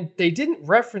 And they didn't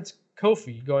reference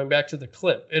Kofi going back to the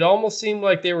clip. It almost seemed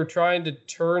like they were trying to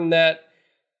turn that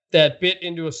bit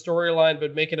into a storyline,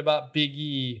 but make it about Big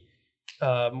E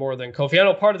more than Kofi. I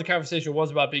know part of the conversation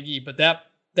was about Big E, but that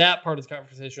part of the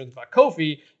conversation was about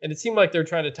Kofi, and it seemed like they're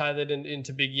trying to tie that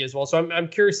into Big E as well. So I'm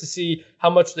curious to see how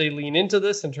much they lean into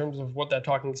this in terms of what that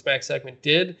Talking Smack segment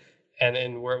did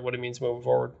and what it means moving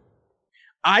forward.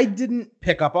 I didn't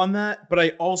pick up on that, but I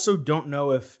also don't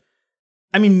know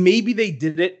maybe they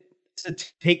did it to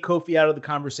take Kofi out of the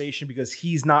conversation because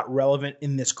he's not relevant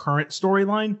in this current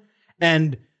storyline.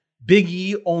 And Big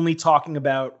E only talking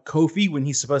about Kofi when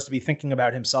he's supposed to be thinking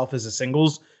about himself as a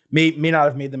singles may not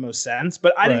have made the most sense.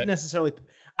 But I didn't necessarily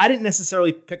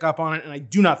pick up on it, and I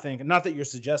do not think, and not that you're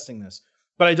suggesting this,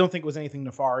 but I don't think it was anything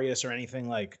nefarious or anything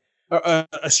like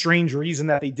a strange reason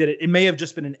that they did it. It may have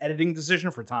just been an editing decision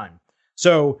for time.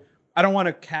 So I don't want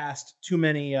to cast too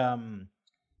many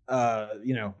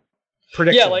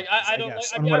predictions. Yeah, like I don't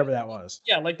guess, like, on whatever that was.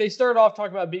 Yeah, like they started off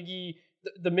talking about Big E,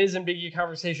 the Miz and Big E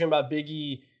conversation about Big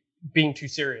E being too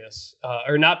serious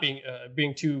or not being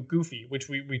too goofy, which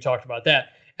we talked about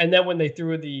that. And then when they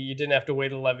threw the "you didn't have to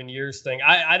wait 11 years" thing,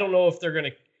 I don't know if they're going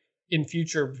to, in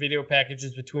future video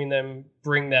packages between them,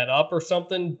 bring that up or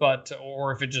something,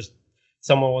 or if it just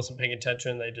someone wasn't paying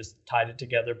attention, they just tied it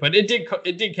together. But it did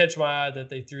catch my eye that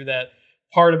they threw that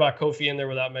part about Kofi in there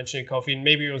without mentioning Kofi, and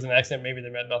maybe it was an accident, maybe they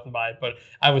meant nothing by it, but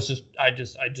I just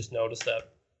noticed that.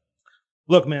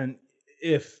 Look, man,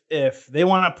 if they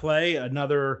want to play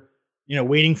another,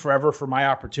 waiting forever for my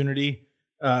opportunity,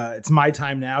 it's my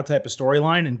time now type of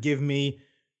storyline, and give me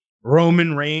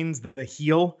Roman Reigns, the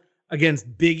heel,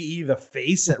 against Big E, the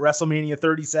face, at WrestleMania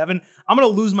 37, I'm going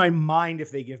to lose my mind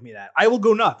if they give me that. I will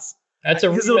go nuts. Because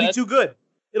it'll be too good.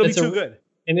 It'll be too good.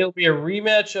 And it'll be a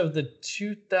rematch of the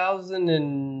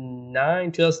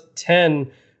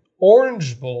 2009-2010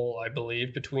 Orange Bowl, I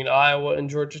believe, between Iowa and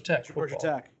Georgia Tech. Georgia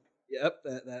Tech. Yep,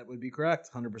 that would be correct.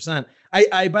 100%.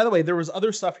 I by the way, there was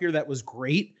other stuff here that was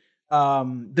great.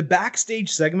 The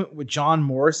backstage segment with John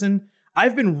Morrison.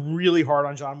 I've been really hard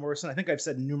on John Morrison. I think I've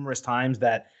said numerous times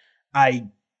that I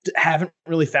haven't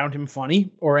really found him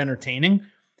funny or entertaining.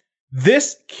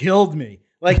 This killed me.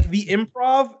 Like the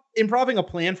improving a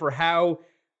plan for how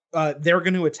they're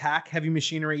going to attack Heavy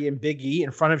Machinery and Big E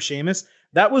in front of Sheamus.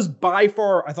 That was by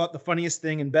far, I thought, the funniest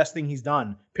thing and best thing he's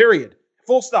done. Period.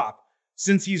 Full stop.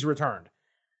 Since he's returned.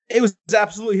 It was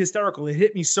absolutely hysterical. It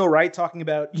hit me so right, talking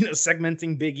about,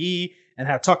 segmenting Big E and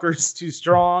how Tucker's too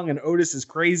strong and Otis is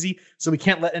crazy, so we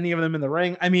can't let any of them in the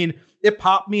ring. I mean, it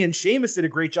popped me, and Sheamus did a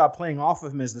great job playing off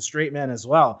of him as the straight man as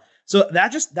well. So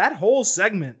that whole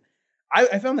segment,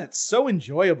 I found that so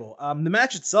enjoyable. The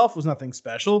match itself was nothing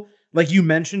special. Like you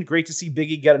mentioned, great to see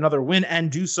Big E get another win and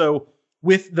do so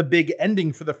with the big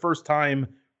ending for the first time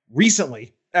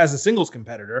recently as a singles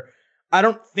competitor. I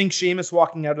don't think Sheamus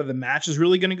walking out of the match is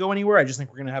really going to go anywhere. I just think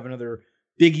we're going to have another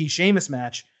Big E Sheamus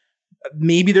match.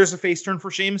 Maybe there's a face turn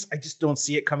for Sheamus. I just don't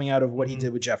see it coming out of what he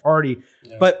did with Jeff Hardy.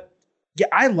 Yeah. But yeah,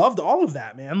 I loved all of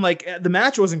that, man. Like the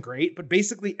match wasn't great, but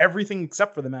basically everything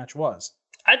except for the match was.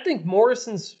 I think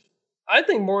Morrison's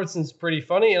pretty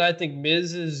funny, and I think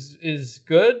Miz is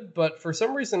good, but for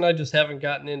some reason I just haven't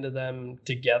gotten into them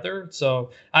together.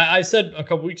 So I said a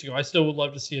couple weeks ago, I still would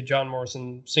love to see a John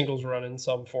Morrison singles run in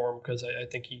some form, because I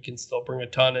think he can still bring a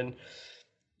ton. And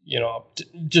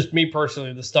just me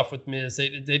personally, the stuff with Miz,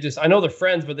 they just, I know they're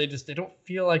friends, but they don't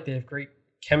feel like they have great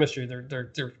chemistry.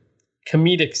 Their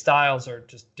comedic styles are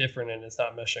just different, and it's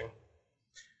not meshing.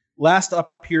 Last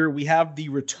up here, we have the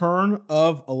return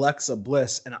of Alexa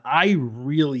Bliss, and I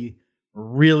really,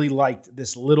 really liked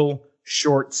this little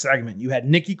short segment. You had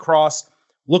Nikki Cross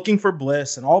looking for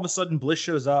Bliss, and all of a sudden Bliss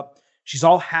shows up. She's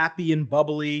all happy and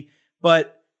bubbly,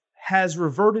 but has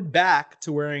reverted back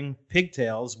to wearing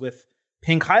pigtails with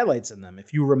pink highlights in them.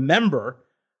 If you remember,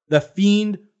 the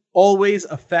Fiend always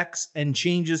affects and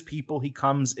changes people he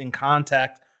comes in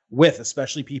contact with,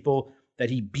 especially people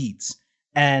that he beats.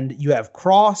 And you have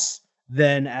Cross,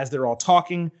 then as they're all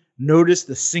talking, notice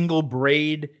the single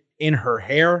braid in her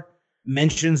hair,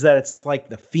 mentions that it's like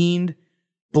the Fiend.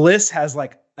 Bliss has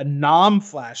like a Nam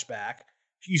flashback.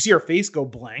 You see her face go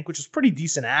blank, which is pretty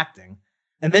decent acting.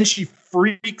 And then she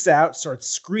freaks out, starts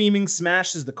screaming,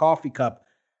 smashes the coffee cup.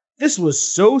 This was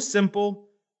so simple,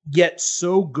 yet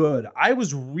so good. I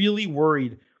was really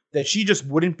worried that she just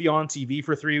wouldn't be on TV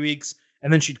for 3 weeks,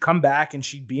 and then she'd come back and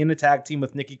she'd be in a tag team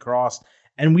with Nikki Cross,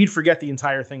 and we'd forget the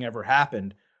entire thing ever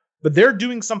happened. But they're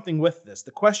doing something with this.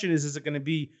 The question is it going to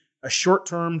be a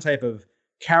short-term type of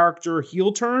character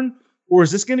heel turn, or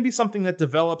is this going to be something that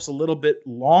develops a little bit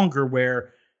longer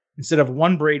where instead of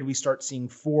one braid, we start seeing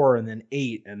 4 and then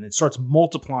 8, and it starts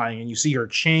multiplying and you see her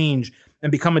change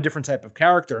and become a different type of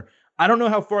character? I don't know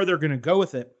how far they're going to go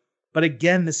with it. But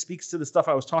again, this speaks to the stuff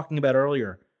I was talking about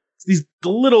earlier. It's these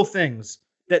little things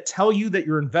that tell you that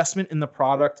your investment in the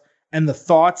product and the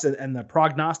thoughts and the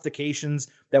prognostications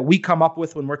that we come up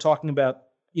with when we're talking about,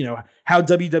 how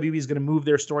WWE is going to move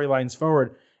their storylines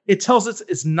forward, it tells us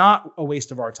it's not a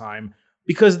waste of our time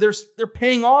because they're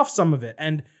paying off some of it.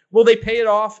 And will they pay it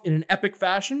off in an epic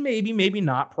fashion? Maybe, maybe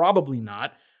not, probably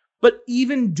not. But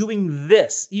even doing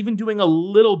this, even doing a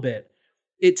little bit,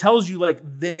 it tells you like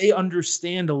they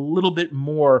understand a little bit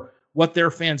more what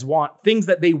their fans want, things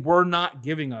that they were not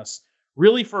giving us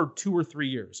really for 2 or 3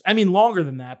 years. I mean, longer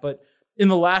than that, but in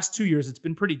the last 2 years, it's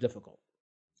been pretty difficult.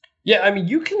 Yeah, I mean,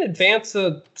 you can advance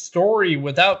a story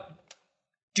without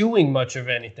doing much of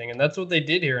anything, and that's what they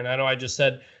did here. And I know I just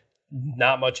said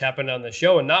not much happened on the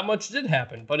show, and not much did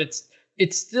happen, but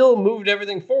it still moved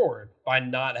everything forward by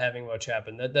not having much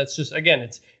happen. That's just, again,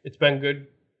 it's been good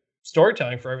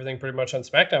storytelling for everything pretty much on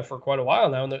SmackDown for quite a while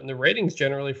now, and the ratings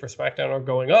generally for SmackDown are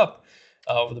going up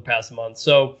over the past month.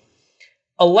 So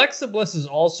Alexa Bliss has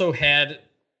also had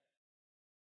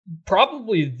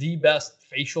probably the best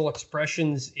facial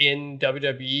expressions in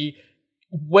WWE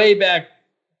way back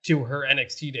to her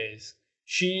NXT days.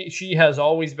 She has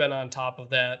always been on top of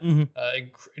that. Mm-hmm.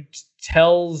 It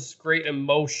tells great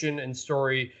emotion and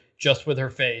story just with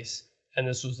her face, and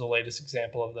this was the latest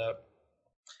example of that.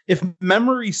 If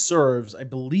memory serves, I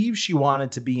believe she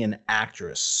wanted to be an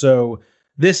actress. So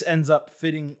this ends up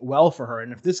fitting well for her.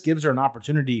 And if this gives her an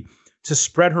opportunity to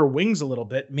spread her wings a little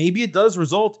bit, maybe it does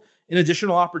result in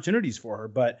additional opportunities for her.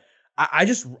 But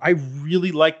I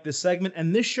really like this segment.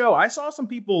 And this show, I saw some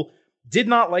people did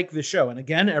not like this show. And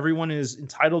again, everyone is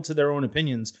entitled to their own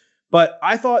opinions. But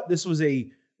I thought this was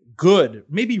a good,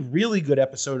 maybe really good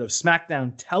episode of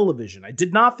SmackDown television. I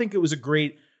did not think it was a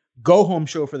great go-home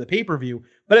show for the pay-per-view.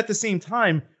 But at the same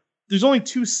time, there's only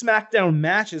 2 SmackDown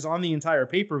matches on the entire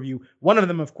pay-per-view. One of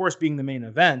them, of course, being the main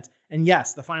event. And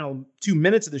yes, the final 2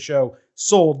 minutes of the show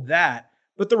sold that.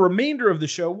 But the remainder of the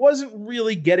show wasn't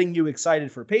really getting you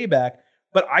excited for Payback.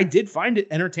 But I did find it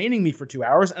entertaining me for 2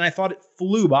 hours, and I thought it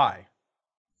flew by.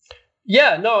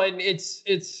 Yeah, no, and it's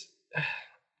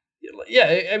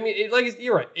yeah. I mean,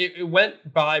 you're right. It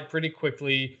went by pretty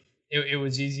quickly. It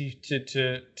was easy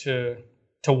to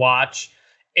watch.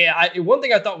 And one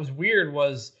thing I thought was weird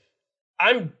was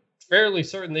I'm fairly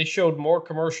certain they showed more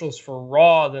commercials for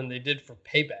Raw than they did for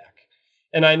Payback.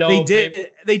 And I know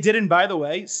they did. And by the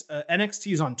way,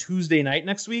 NXT is on Tuesday night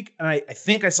next week, and I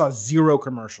think I saw 0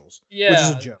 commercials, which is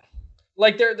a joke.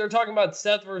 Like they're talking about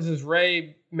Seth versus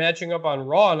Ray matching up on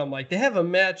Raw, and I'm like, they have a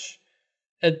match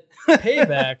at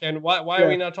Payback, and why are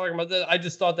we not talking about that? I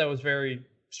just thought that was very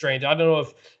strange. I don't know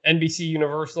if NBC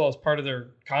Universal, as part of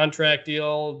their contract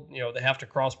deal, they have to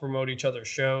cross promote each other's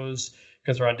shows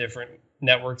because they're on different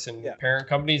networks and parent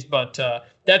companies. But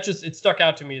that it stuck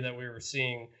out to me that we were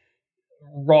seeing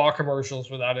Raw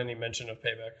commercials without any mention of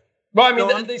Payback. Well, I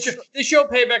mean, they show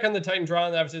Payback on the Titantron,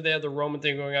 and obviously they had the Roman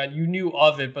thing going on. You knew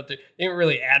of it, but they didn't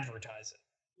really advertise it.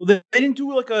 Well, they didn't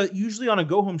do usually on a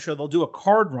go-home show, they'll do a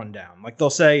card rundown. Like they'll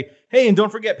say, hey, and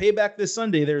don't forget Payback this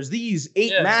Sunday. There's these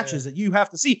 8 matches that you have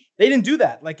to see. They didn't do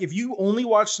that. Like if you only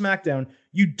watch SmackDown,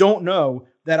 you don't know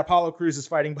that Apollo Crews is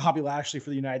fighting Bobby Lashley for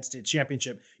the United States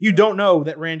Championship. You don't know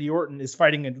that Randy Orton is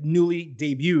fighting a newly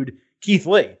debuted Keith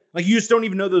Lee. Like you just don't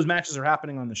even know those matches are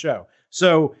happening on the show.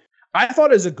 So I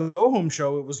thought as a go-home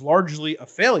show, it was largely a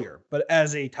failure. But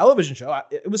as a television show,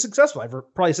 it was successful. I've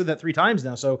probably said that 3 times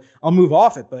now, so I'll move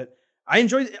off it. But I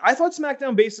enjoyed it. I thought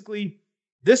SmackDown basically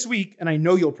this week, and I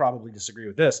know you'll probably disagree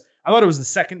with this, I thought it was the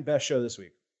second best show this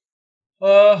week.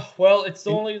 Well, it's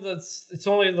only the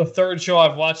 3rd show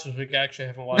I've watched this week. I actually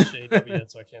haven't watched AEW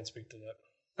yet, so I can't speak to that.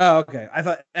 Oh, okay. I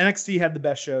thought NXT had the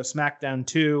best show, SmackDown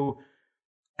 2.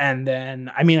 And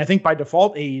then, I mean, I think by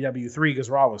default AEW 3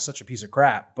 because Raw was such a piece of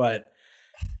crap. But,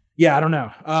 Yeah, I don't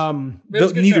know.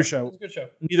 Neither show. It was a good show.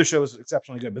 Neither show was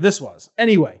exceptionally good, but this was.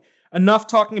 Anyway, enough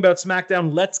talking about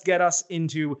SmackDown. Let's get us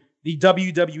into the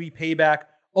WWE Payback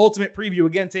Ultimate Preview.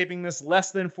 Again, taping this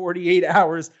less than 48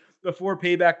 hours before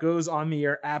Payback goes on the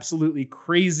air. Absolutely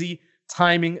crazy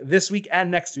timing. This week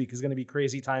and next week is going to be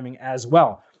crazy timing as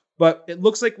well. But it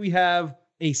looks like we have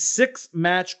a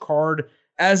 6-match card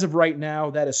as of right now.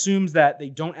 That assumes that they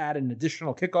don't add an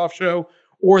additional kickoff show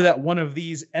or that one of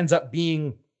these ends up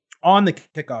being on the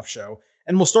kickoff show.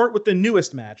 And we'll start with the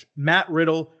newest match, Matt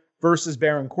Riddle versus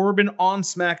Baron Corbin on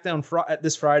SmackDown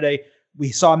this Friday.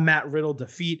 We saw Matt Riddle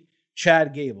defeat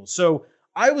Chad Gable. So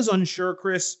I was unsure,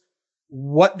 Chris,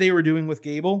 what they were doing with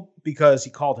Gable because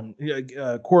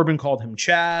Corbin called him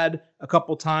Chad a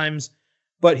couple times,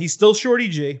 but he's still Shorty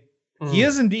G. He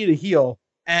is indeed a heel,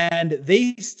 and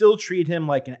they still treat him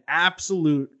like an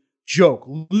absolute joke,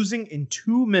 losing in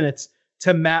 2 minutes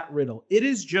to Matt Riddle. It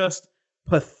is just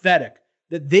pathetic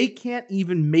that they can't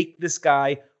even make this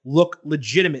guy look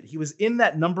legitimate. He was in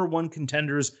that number 1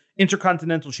 contenders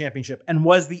Intercontinental Championship and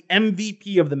was the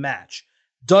MVP of the match.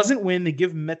 Doesn't win. They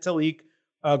give Metalik,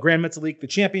 Grand Metalik, the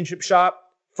championship shot.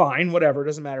 Fine, whatever.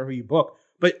 Doesn't matter who you book.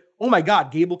 But, oh my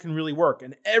God, Gable can really work.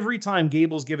 And every time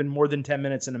Gable's given more than 10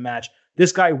 minutes in a match,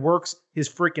 this guy works his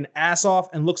freaking ass off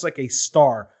and looks like a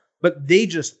star. But they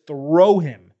just throw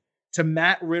him to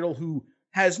Matt Riddle, who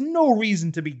has no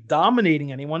reason to be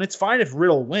dominating anyone. It's fine if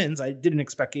Riddle wins. I didn't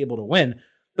expect Gable to win.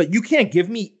 But you can't give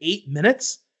me 8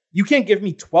 minutes. You can't give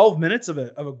me 12 minutes of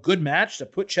a good match to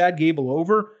put Chad Gable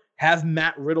over, have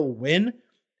Matt Riddle win,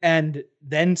 and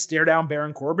then stare down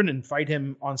Baron Corbin and fight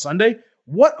him on Sunday.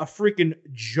 What a freaking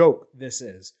joke this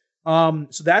is.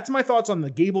 So that's my thoughts on the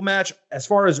Gable match. As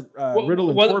far as Riddle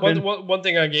and Corbin. One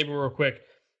thing on Gable real quick.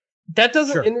 That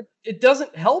doesn't it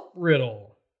doesn't help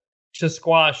Riddle to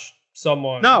squash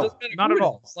someone. No, not at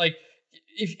all. Like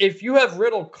if you have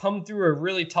Riddle come through a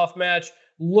really tough match,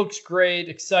 looks great,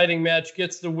 exciting match,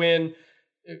 gets the win.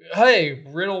 Hey,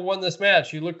 Riddle won this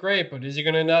match. You look great, but is he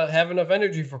going to not have enough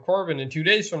energy for Corbin in 2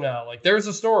 days from now? Like, there's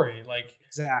a story. Like,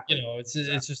 exactly.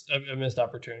 It's just a missed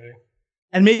opportunity.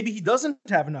 And maybe he doesn't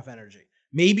have enough energy.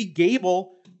 Maybe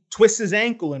Gable twists his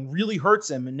ankle and really hurts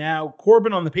him, and now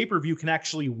Corbin on the pay-per-view can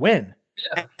actually win.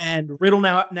 Yeah. And Riddle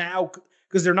now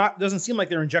because doesn't seem like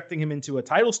they're injecting him into a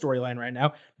title storyline right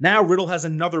now. Now Riddle has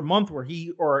another month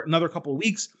or another couple of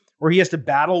weeks where he has to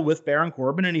battle with Baron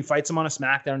Corbin, and he fights him on a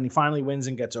SmackDown, and he finally wins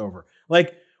and gets over.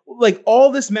 Like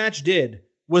all this match did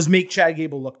was make Chad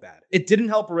Gable look bad. It didn't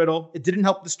help Riddle. It didn't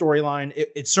help the storyline.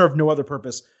 It served no other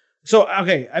purpose. So,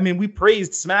 okay, I mean, we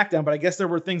praised SmackDown, but I guess there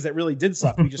were things that really did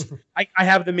suck. I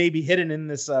have them maybe hidden in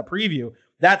this preview.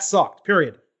 That sucked,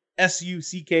 period.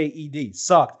 SUCKED,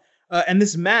 sucked. And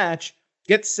this match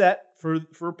gets set for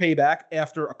Payback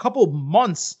after a couple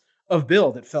months of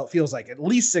build. It feels like at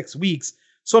least 6 weeks.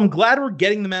 So I'm glad we're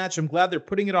getting the match. I'm glad they're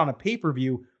putting it on a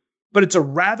pay-per-view, but it's a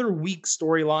rather weak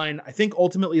storyline. I think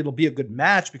ultimately it'll be a good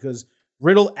match because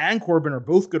Riddle and Corbin are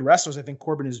both good wrestlers. I think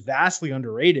Corbin is vastly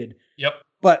underrated. Yep.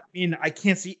 But I mean, I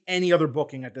can't see any other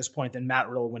booking at this point than Matt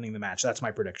Riddle winning the match. That's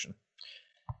my prediction.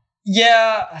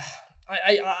 Yeah,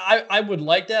 I would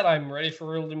like that. I'm ready for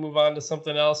Riddle to move on to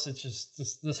something else. It's just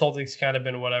this whole thing's kind of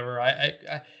been whatever.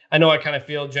 I know I kind of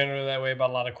feel generally that way about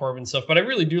a lot of Corbin stuff, but I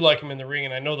really do like him in the ring,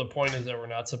 and I know the point is that we're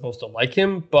not supposed to like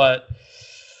him, but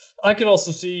I can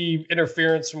also see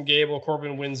interference from Gable.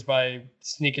 Corbin wins by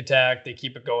sneak attack. They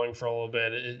keep it going for a little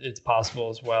bit. It's possible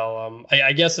as well.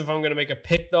 I guess if I'm going to make a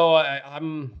pick, though,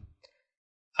 I'm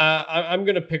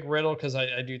going to pick Riddle because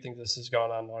I do think this has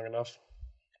gone on long enough.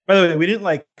 By the way, we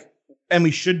didn't and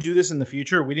we should do this in the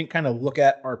future. We didn't kind of look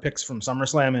at our picks from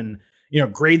SummerSlam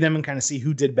and grade them and kind of see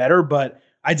who did better, but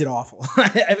I did awful.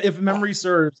 If memory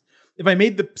serves, if I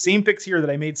made the same picks here that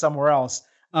I made somewhere else,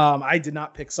 I did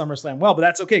not pick SummerSlam well, but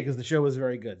that's okay because the show was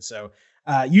very good. So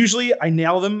usually I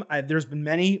nail them. There's been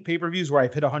many pay-per-views where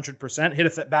I've hit 100%,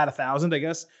 hit about 1,000, I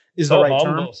guess is the right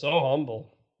term. So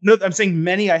humble. No, I'm saying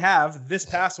many I have. This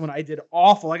past one I did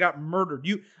awful. I got murdered.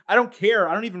 I don't care.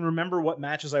 I don't even remember what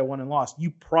matches I won and lost.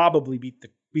 You probably beat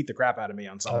the crap out of me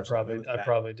on SummerSlam. I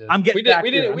probably did. I'm getting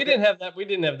we didn't have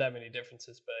that many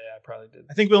differences, but yeah, I probably did.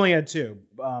 I think we only had 2,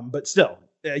 but still,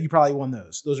 you probably won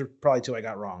those. Those are probably 2 I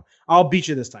got wrong. I'll beat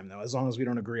you this time though, as long as we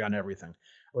don't agree on everything.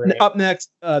 Right. Up next,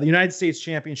 the United States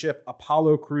Championship,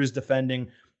 Apollo Crews defending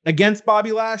against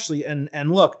Bobby Lashley.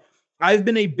 And look, I've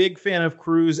been a big fan of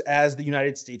Crews as the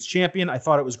United States champion. I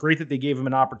thought it was great that they gave him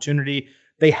an opportunity.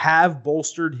 They have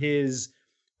bolstered his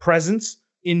presence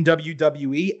in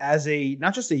WWE as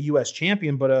not just a U.S.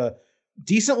 champion, but a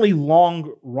decently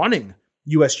long running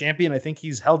U.S. champion. I think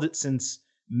he's held it since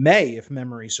May, if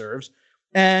memory serves.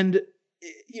 And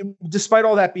despite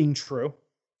all that being true,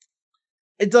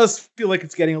 it does feel like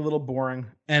it's getting a little boring,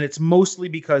 and it's mostly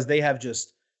because they have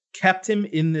just kept him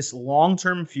in this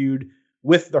long-term feud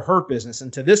with the Hurt Business.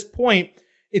 And to this point,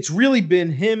 it's really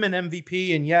been him and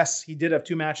MVP. And yes, he did have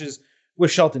 2 matches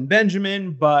with Shelton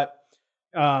Benjamin, but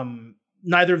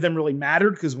neither of them really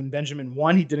mattered because when Benjamin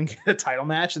won, he didn't get a title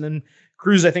match. And then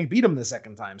Cruz, I think, beat him the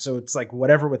second time. So it's like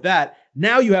whatever with that.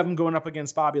 Now you have him going up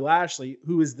against Bobby Lashley,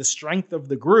 who is the strength of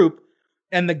the group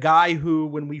and the guy who,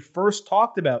 when we first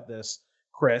talked about this,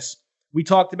 Chris, we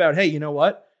talked about, hey, you know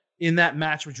what? In that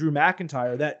match with Drew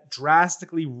McIntyre, that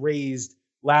drastically raised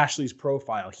Lashley's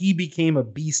profile. He became a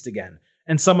beast again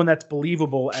and someone that's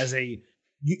believable as a,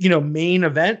 main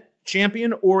event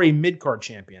champion or a mid-card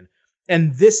champion.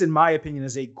 And this, in my opinion,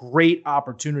 is a great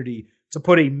opportunity to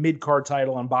put a mid-card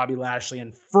title on Bobby Lashley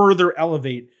and further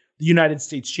elevate the United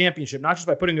States Championship, not just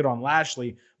by putting it on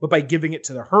Lashley, but by giving it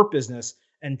to the Hurt Business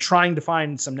and trying to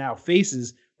find some now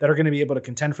faces that are going to be able to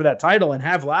contend for that title and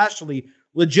have Lashley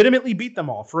legitimately beat them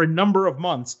all for a number of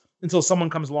months until someone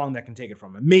comes along that can take it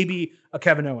from him. Maybe a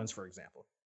Kevin Owens, for example.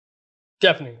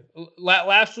 Definitely.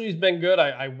 Lashley's been good.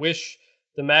 I wish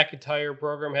the McIntyre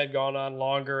program had gone on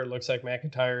longer. It looks like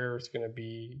McIntyre is going to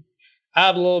be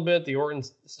out a little bit. The Orton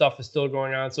stuff is still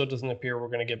going on, so it doesn't appear we're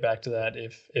going to get back to that,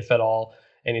 if at all,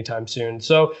 anytime soon.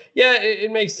 So, yeah,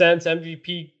 it makes sense.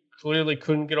 MVP clearly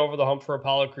couldn't get over the hump for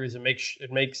Apollo Crews.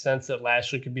 It makes sense that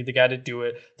Lashley could be the guy to do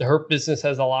it. The Hurt Business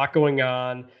has a lot going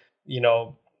on.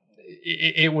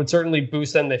 It would certainly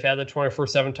boost them. They've had the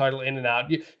 24/7 title in and out.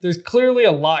 There's clearly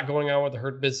a lot going on with the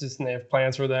Hurt Business, and they have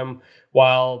plans for them.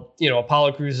 While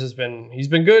Apollo Crews he's been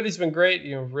good, he's been great.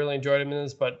 Really enjoyed him in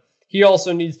this, but he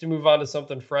also needs to move on to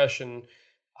something fresh. And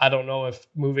I don't know if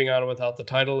moving on without the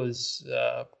title is.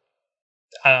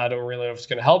 I don't really know if it's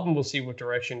going to help him. We'll see what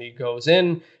direction he goes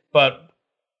in, but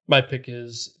my pick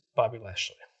is Bobby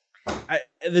Lashley.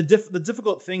 The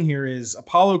difficult thing here is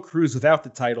Apollo Crews without the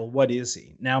title. What is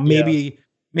he now? Maybe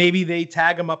they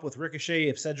tag him up with Ricochet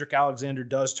if Cedric Alexander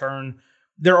does turn.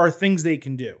 There are things they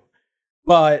can do,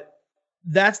 but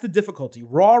that's the difficulty.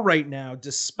 Raw right now,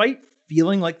 despite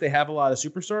feeling like they have a lot of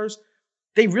superstars,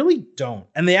 they really don't,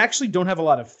 and they actually don't have a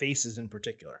lot of faces in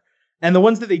particular. And the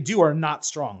ones that they do are not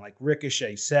strong, like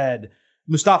Ricochet said.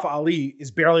 Mustafa Ali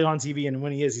is barely on TV, and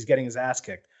when he is, he's getting his ass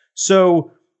kicked.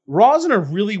 So Raw's in a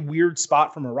really weird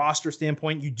spot from a roster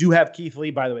standpoint. You do have Keith Lee,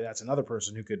 by the way. That's another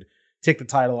person who could take the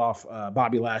title off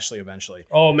Bobby Lashley eventually.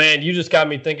 Oh man, you just got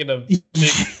me thinking of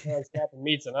snapping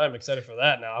meats, and I'm excited for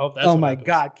that now. I hope that's. Oh my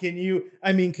God, can you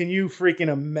freaking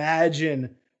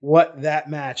imagine what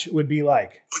that match would be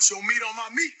like? Put your meat on my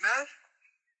meat, man.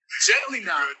 Gently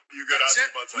now. You good?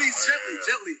 Please,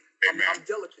 gently. I'm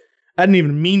delicate. I didn't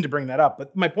even mean to bring that up,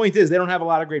 but my point is they don't have a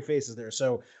lot of great faces there.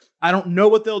 So I don't know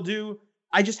what they'll do.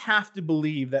 I just have to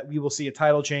believe that we will see a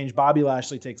title change. Bobby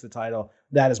Lashley takes the title.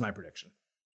 That is my prediction.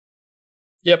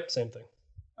 Yep, same thing.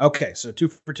 Okay, so 2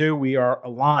 for 2. We are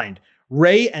aligned.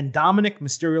 Rey and Dominic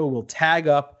Mysterio will tag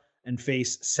up and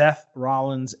face Seth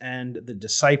Rollins and the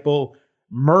Disciple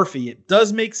Murphy. It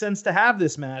does make sense to have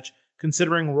this match,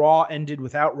 considering Raw ended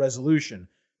without resolution.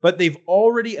 But they've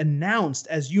already announced,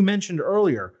 as you mentioned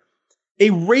earlier, a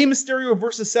Rey Mysterio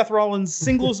versus Seth Rollins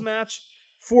singles match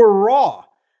for Raw.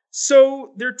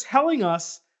 So they're telling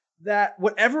us that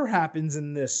whatever happens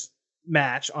in this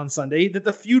match on Sunday, that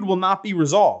the feud will not be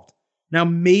resolved. Now,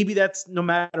 maybe that's no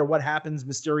matter what happens,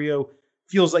 Mysterio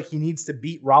feels like he needs to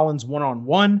beat Rollins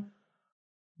one-on-one.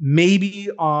 Maybe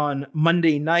on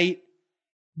Monday night,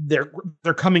 they're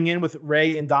coming in with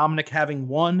Rey and Dominic having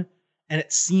won, and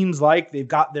it seems like they've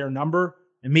got their number,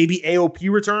 and maybe AOP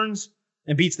returns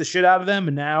and beats the shit out of them,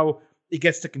 and now it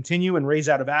gets to continue, and Rey's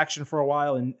out of action for a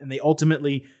while, and they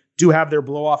ultimately do have their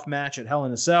blow-off match at Hell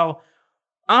in a Cell.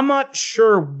 I'm not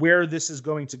sure where this is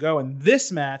going to go, and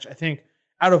this match, I think,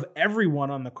 out of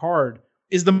everyone on the card,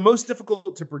 is the most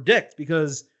difficult to predict,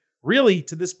 because really,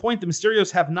 to this point, the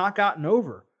Mysterios have not gotten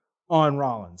over on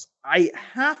Rollins. I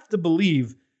have to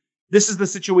believe this is the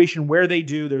situation where they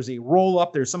do. There's a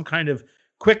roll-up. There's some kind of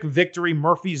quick victory.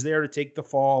 Murphy's there to take the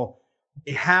fall.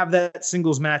 They have that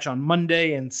singles match on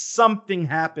Monday, and something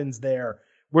happens there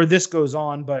where this goes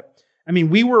on. But, I mean,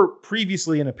 we were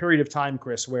previously in a period of time,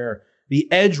 Chris, where the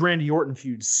Edge-Randy Orton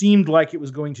feud seemed like it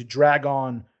was going to drag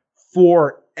on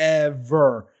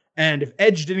forever. And if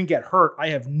Edge didn't get hurt, I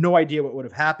have no idea what would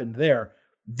have happened there.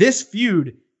 This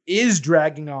feud is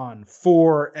dragging on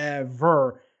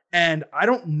forever. And I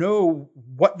don't know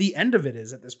what the end of it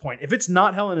is at this point. If it's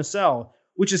not Hell in a Cell,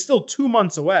 which is still 2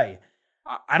 months away,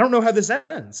 I don't know how this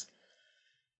ends.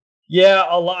 Yeah,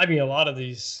 a lot of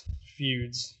these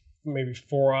feuds maybe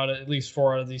at least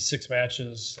four out of these 6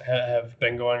 matches have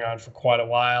been going on for quite a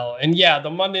while. And yeah, the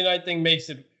Monday night thing makes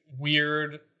it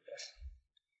weird.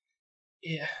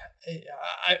 Yeah,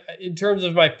 in terms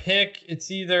of my pick,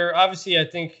 it's either, obviously I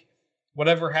think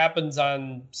whatever happens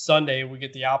on Sunday, we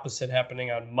get the opposite happening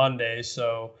on Monday.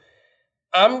 So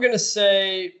I'm gonna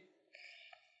say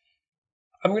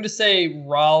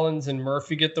Rollins and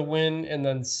Murphy get the win, and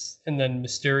then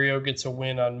Mysterio gets a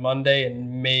win on Monday,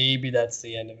 and maybe that's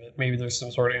the end of it. Maybe there's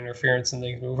some sort of interference and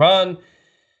they can move on.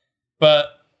 But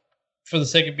for the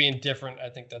sake of being different, I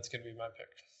think that's gonna be my pick.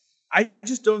 I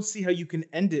just don't see how you can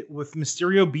end it with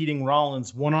Mysterio beating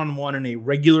Rollins one-on-one in a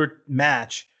regular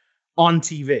match on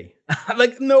TV.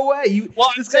 Like, no way.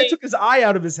 This guy took his eye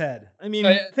out of his head. I mean,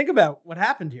 think about what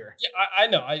happened here. Yeah, I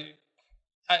know.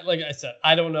 I like I said,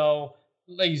 I don't know.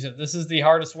 Like you said, this is the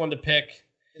hardest one to pick.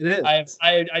 It is.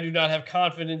 I do not have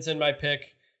confidence in my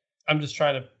pick. I'm just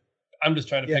trying to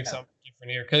pick something different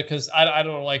here because I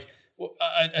don't know, like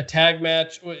a tag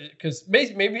match, because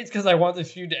maybe it's because I want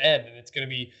this feud to end and it's going to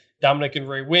be Dominic and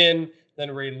Ray win,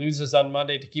 then Ray loses on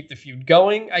Monday to keep the feud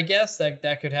going. I guess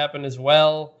that could happen as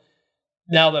well.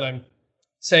 Now that I'm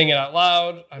saying it out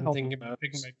loud, I'm thinking about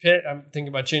picking my pick. I'm thinking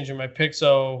about changing my pick.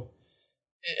 So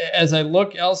as I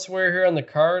look elsewhere here on the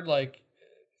card, like,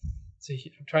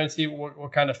 I'm trying to see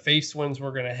what kind of face wins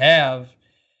we're going to have.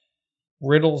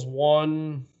 Riddle's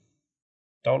won.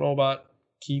 Don't know about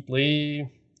Keith Lee.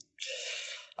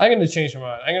 I'm going to change my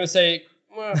mind. I'm going to say,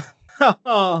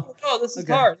 this is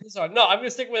hard. This is hard. No, I'm going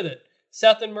to stick with it.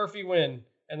 Seth and Murphy win,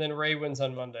 and then Ray wins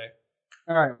on Monday.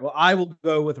 All right. Well, I will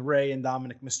go with Ray and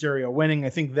Dominic Mysterio winning. I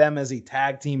think them as a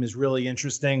tag team is really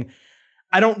interesting.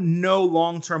 I don't know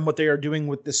long-term what they are doing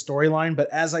with this storyline, but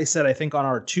as I said, I think on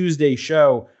our Tuesday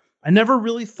show, I never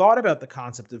really thought about the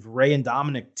concept of Ray and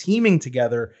Dominic teaming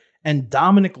together and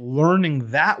Dominic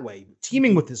learning that way,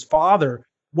 teaming with his father.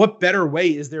 What better way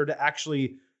is there to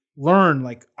actually learn,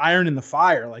 like iron in the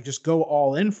fire, like just go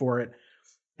all in for it?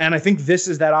 And I think this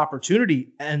is that opportunity.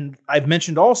 And I've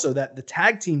mentioned also that the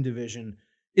tag team division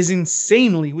is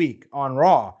insanely weak on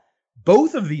Raw.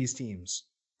 Both of these teams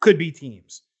could be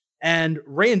teams. And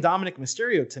Ray and Dominic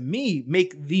Mysterio, to me,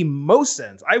 make the most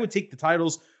sense. I would take the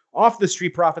titles off the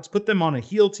Street Profits, put them on a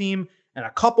heel team, and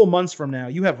a couple months from now,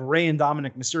 you have Ray and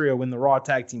Dominic Mysterio win the Raw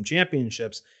Tag Team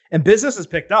Championships, and business has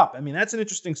picked up. I mean, that's an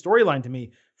interesting storyline to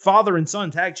me. Father and son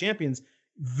tag champions.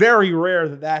 Very rare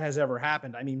that has ever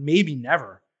happened. I mean, maybe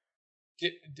never.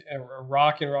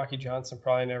 Rock and Rocky Johnson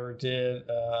probably never did.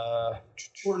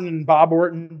 Orton and Bob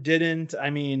Orton didn't. I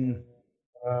mean,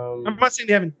 I'm not saying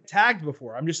they haven't tagged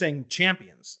before. I'm just saying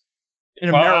champions.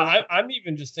 I'm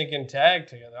even just thinking tag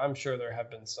together. I'm sure there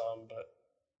have been some, but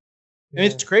and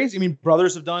it's crazy. I mean,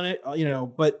 brothers have done it,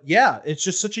 but yeah, it's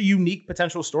just such a unique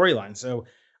potential storyline. So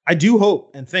I do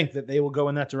hope and think that they will go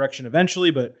in that direction eventually,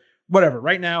 but whatever.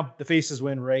 Right now, the faces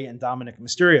win, Ray and Dominic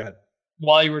Mysterio.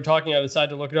 While you were talking, I decided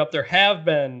to look it up. There have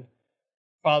been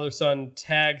father-son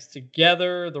tags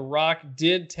together. The Rock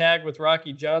did tag with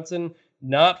Rocky Johnson,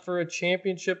 not for a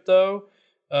championship though.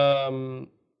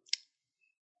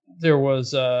 There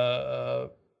was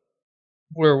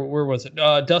where was it?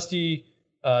 Dusty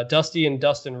and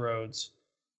Dustin Rhodes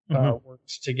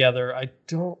worked together. I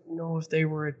don't know if they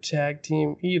were a tag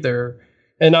team either.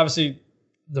 And obviously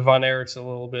the Von Erichs a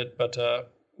little bit, but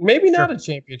maybe not a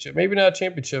championship. Maybe not a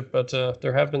championship, but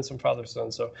there have been some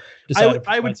father-son. So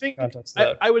I would think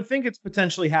it's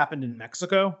potentially happened in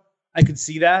Mexico. I could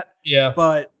see that. Yeah.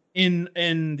 But in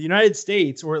the United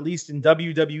States, or at least in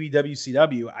WWE,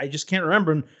 WCW, I just can't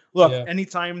remember. And look,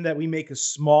 anytime that we make a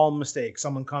small mistake,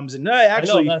 someone comes in,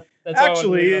 actually,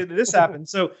 this happened.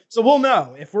 So we'll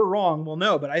know. If we're wrong, we'll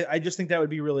know. But I just think that would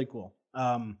be really cool.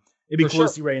 It'd be cool to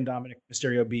see Ray and Dominic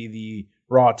Mysterio be the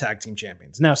Raw Tag Team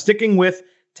Champions. Now, sticking with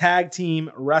tag team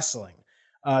wrestling,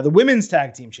 the Women's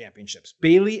Tag Team Championships,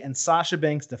 Bayley and Sasha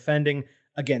Banks defending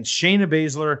against Shayna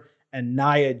Baszler and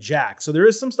Nia Jax. So there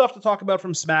is some stuff to talk about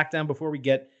from SmackDown before we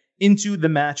get into the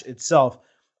match itself.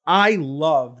 I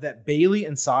love that Bayley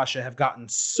and Sasha have gotten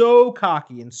so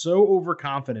cocky and so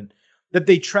overconfident that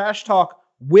they trash talk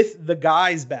with the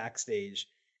guys backstage.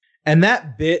 And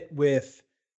that bit with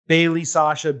Bayley,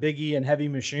 Sasha, Biggie, and Heavy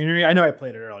Machinery, I know I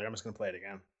played it earlier. I'm just going to play it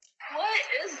again. What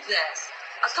is this?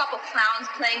 A couple clowns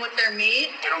playing with their meat?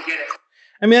 I don't get it.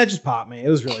 I mean, that just popped me. It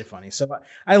was really funny. So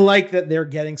I like that they're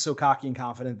getting so cocky and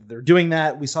confident that they're doing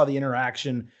that. We saw the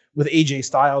interaction with AJ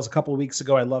Styles a couple of weeks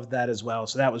ago. I loved that as well.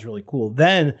 So that was really cool.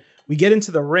 Then we get into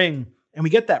the ring and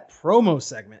we get that promo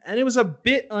segment. And it was a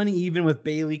bit uneven with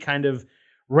Bayley kind of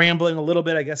rambling a little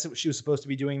bit. I guess she was supposed to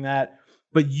be doing that.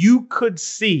 But you could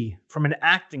see from an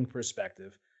acting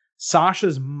perspective,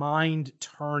 Sasha's mind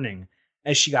turning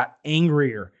as she got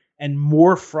angrier and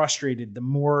more frustrated the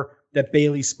more that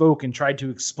Bayley spoke and tried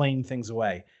to explain things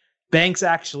away. Banks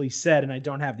actually said, and I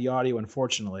don't have the audio,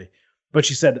 unfortunately, but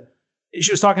she said,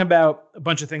 she was talking about a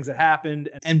bunch of things that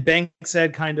happened, and Banks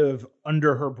said kind of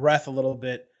under her breath a little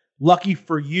bit, lucky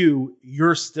for you,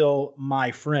 you're still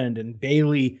my friend. And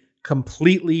Bayley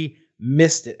completely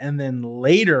missed it. And then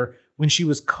later, when she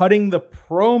was cutting the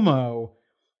promo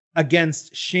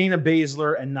against Shayna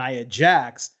Baszler and Nia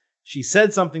Jax, she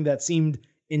said something that seemed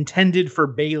intended for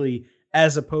Bayley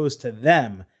as opposed to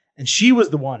them. And she was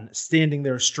the one standing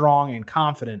there strong and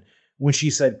confident when she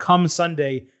said, come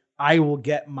Sunday, I will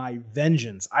get my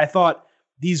vengeance. I thought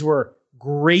these were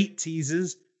great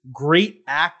teases, great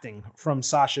acting from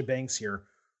Sasha Banks here.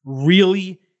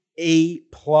 Really A+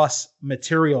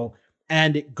 material.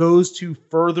 And it goes to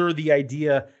further the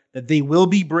idea that they will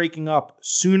be breaking up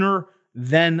sooner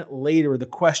than later. The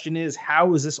question is,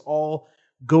 how is this all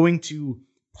going to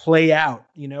play out,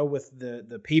 with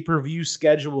the pay-per-view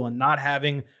schedule and not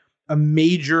having a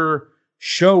major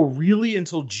show really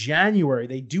until January?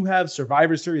 They do have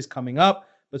Survivor Series coming up,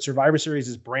 but Survivor Series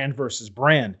is brand versus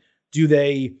brand. Do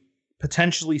they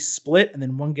potentially split and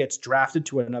then one gets drafted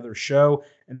to another show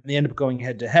and they end up going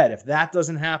head to head? If that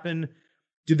doesn't happen,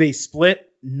 do they split,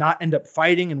 not end up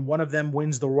fighting, and one of them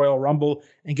wins the Royal Rumble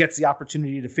and gets the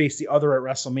opportunity to face the other at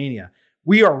WrestleMania?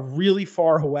 We are really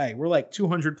far away. We're like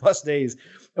 200 plus days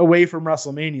away from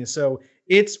WrestleMania. So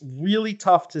it's really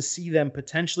tough to see them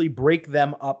potentially break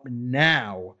them up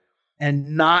now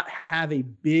and not have a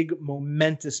big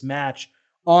momentous match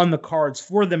on the cards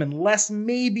for them, unless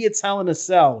maybe it's Hell in a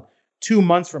Cell 2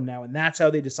 months from now. And that's how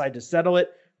they decide to settle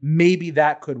it. Maybe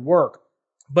that could work.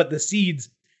 But the seeds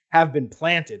have been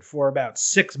planted for about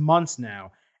 6 months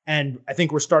now. And I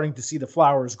think we're starting to see the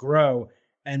flowers grow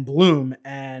and bloom,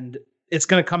 and it's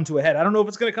going to come to a head. I don't know if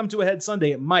it's going to come to a head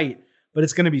Sunday. It might, but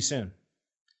it's going to be soon.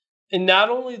 And not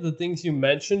only the things you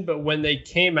mentioned, but when they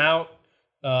came out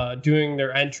doing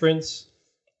their entrance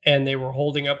and they were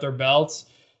holding up their belts,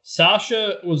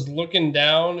 Sasha was looking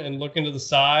down and looking to the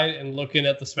side and looking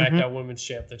at the SmackDown Women's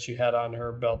Champ that she had on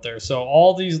her belt there. So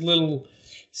all these little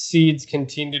seeds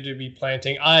continue to be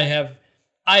planting. I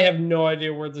have no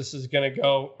idea where this is going to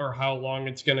go or how long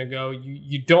it's going to go.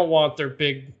 You don't want their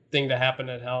big thing to happen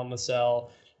at Hell in a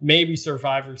Cell, maybe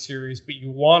Survivor Series, but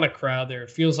you want a crowd there.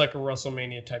 It feels like a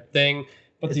WrestleMania type thing,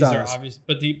 but these are obvious.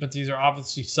 But these are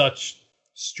obviously such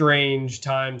strange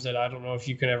times that I don't know if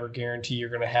you can ever guarantee you're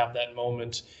going to have that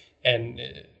moment. And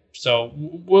so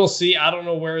we'll see. I don't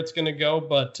know where it's going to go,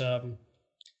 but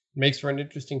makes for an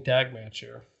interesting tag match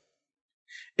here.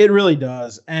 It really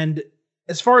does. And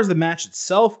as far as the match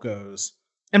itself goes,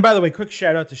 and by the way, quick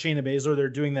shout out to Shayna Baszler. They're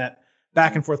doing that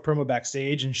back and forth promo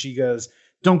backstage, and she goes,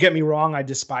 don't get me wrong, I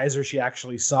despise her. She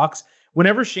actually sucks.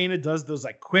 Whenever Shayna does those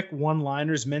like quick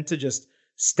one-liners meant to just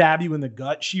stab you in the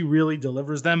gut, she really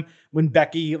delivers them. When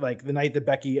Becky, like the night that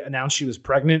Becky announced she was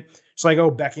pregnant, she's like,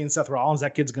 oh, Becky and Seth Rollins,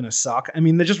 that kid's going to suck. I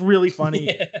mean, they're just really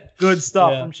funny, good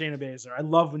stuff from Shayna Baszler. I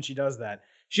love when she does that.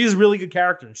 She's a really good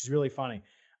character, and she's really funny.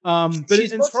 But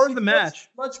as far as the match,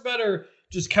 much better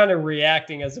just kind of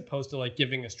reacting as opposed to like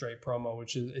giving a straight promo,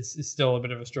 which is still a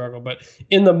bit of a struggle. But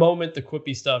in the moment, the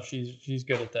quippy stuff, she's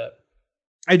good at that.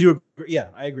 I do agree. Yeah,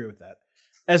 I agree with that.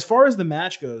 As far as the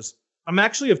match goes, I'm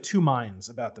actually of two minds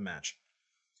about the match.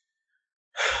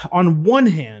 On one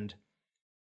hand,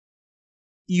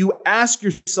 you ask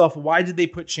yourself, why did they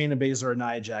put Shayna Baszler and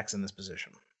Nia Jax in this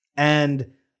position? And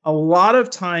a lot of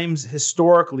times,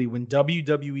 historically, when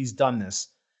WWE's done this,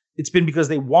 it's been because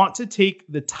they want to take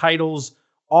the titles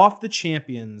off the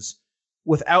champions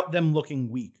without them looking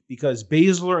weak. Because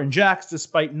Baszler and Jax,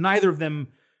 despite neither of them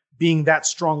being that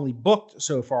strongly booked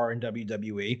so far in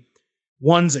WWE,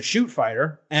 one's a shoot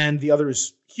fighter and the other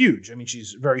is huge. I mean,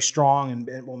 she's very strong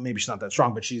and well, maybe she's not that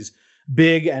strong, but she's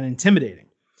big and intimidating.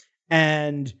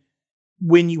 And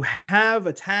when you have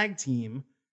a tag team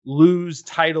lose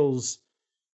titles,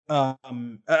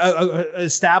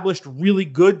 established really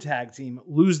good tag team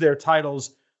lose their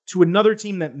titles to another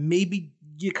team that maybe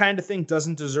you kind of think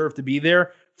doesn't deserve to be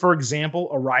there. For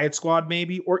example, a Riot Squad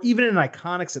maybe, or even an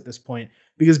Iconics at this point,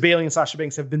 because Bayley and Sasha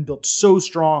Banks have been built so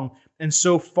strong and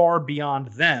so far beyond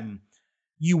them.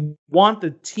 You want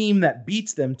the team that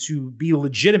beats them to be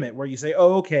legitimate, where you say,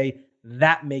 oh, okay,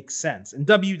 that makes sense. And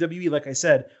WWE, like I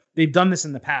said, they've done this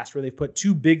in the past where they've put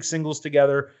two big singles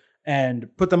together and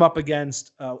put them up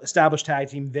against established tag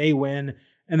team. They win,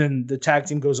 and then the tag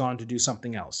team goes on to do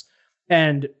something else.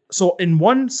 And so in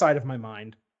one side of my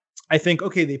mind, I think,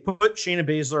 okay, they put Shayna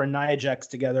Baszler and Nia Jax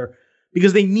together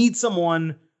because they need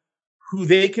someone who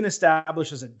they can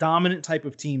establish as a dominant type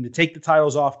of team to take the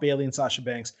titles off Bayley and Sasha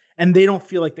Banks, and they don't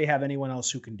feel like they have anyone else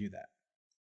who can do that.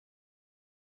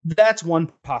 That's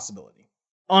one possibility.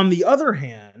 On the other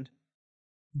hand,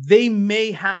 they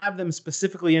may have them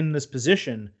specifically in this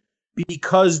position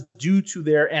because due to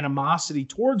their animosity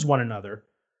towards one another,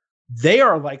 they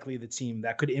are likely the team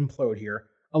that could implode here,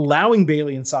 allowing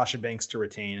Bayley and Sasha Banks to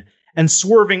retain and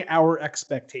swerving our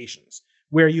expectations,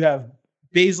 where you have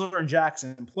Baszler and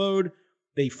Jackson implode,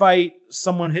 they fight,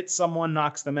 someone hits someone,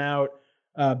 knocks them out,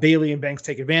 Bayley and Banks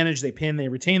take advantage, they pin, they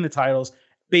retain the titles.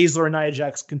 Baszler and Nia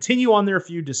Jax continue on their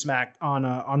feud to Smack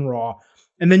on Raw.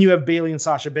 And then you have Bayley and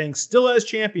Sasha Banks still as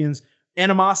champions,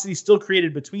 animosity still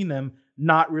created between them,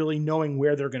 not really knowing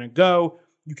where they're going to go.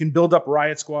 You can build up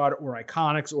Riot Squad or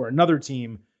Iconics or another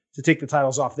team to take the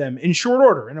titles off them in short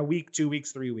order, in a week, 2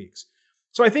 weeks, 3 weeks.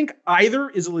 So I think either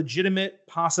is a legitimate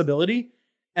possibility.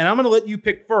 And I'm going to let you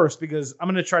pick first because I'm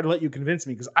going to try to let you convince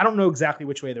me because I don't know exactly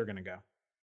which way they're going to go.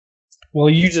 Well,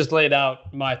 you just laid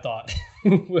out my thought.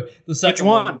 The second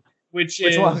one, which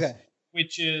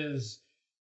is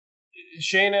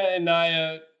Shayna and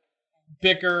Nia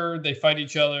bicker, they fight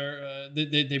each other,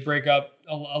 they break up,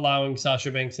 allowing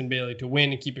Sasha Banks and Bayley to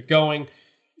win and keep it going.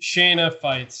 Shayna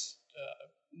fights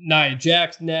Nia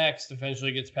Jax next,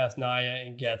 eventually gets past Nia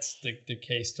and gets the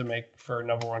case to make for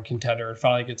number one contender and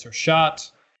finally gets her shot.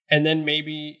 And then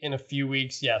maybe in a few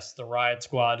weeks, yes, the Riot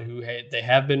Squad, who they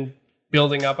have been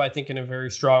building up, I think, in a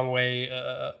very strong way,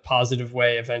 positive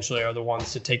way, eventually are the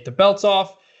ones to take the belts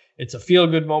off. It's a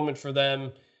feel-good moment for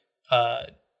them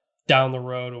down the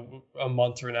road, a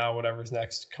month from now, whatever's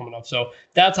next coming up. So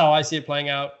that's how I see it playing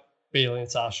out. Bayley and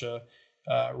Sasha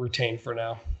retain for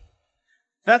now.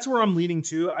 That's where I'm leaning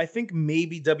to. I think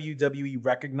maybe WWE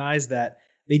recognized that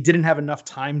they didn't have enough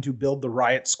time to build the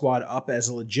Riot Squad up as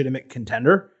a legitimate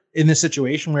contender in this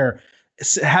situation where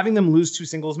having them lose 2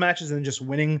 singles matches and then just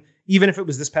winning, even if it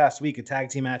was this past week, a tag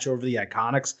team match over the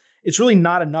Iconics, it's really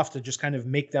not enough to just kind of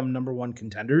make them number one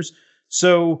contenders.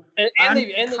 So the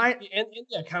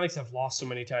Iconics have lost so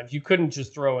many times. You couldn't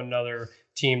just throw another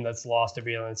team that's lost to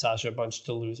Bayley and Sasha a bunch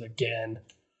to lose again.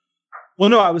 Well,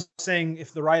 no, I was saying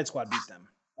if the Riot Squad beat them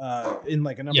in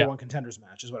like a number one contenders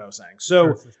match is what I was saying.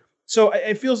 So, sure. So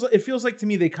it feels like to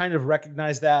me they kind of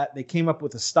recognize that. They came up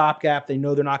with a stopgap. They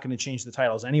know they're not going to change the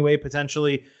titles anyway,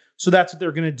 potentially. So that's what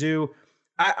they're going to do.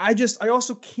 I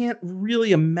also can't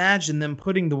really imagine them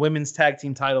putting the women's tag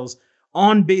team titles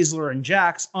on Baszler and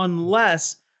Jax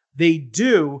unless they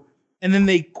do, and then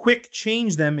they quick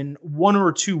change them in 1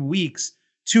 or 2 weeks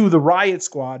to the Riot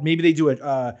Squad. Maybe they do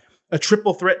a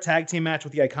triple threat tag team match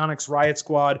with the Iconics, Riot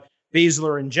Squad,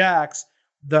 Baszler, and Jax.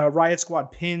 The Riot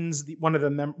Squad pins one of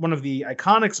the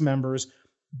Iconics members.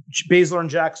 Baszler and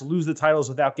Jax lose the titles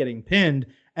without getting pinned,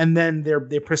 and then they're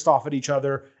pissed off at each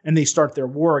other and they start their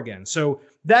war again. So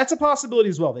that's a possibility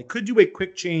as well. They could do a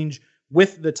quick change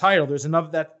with the title. There's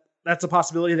enough that's a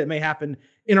possibility that may happen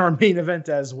in our main event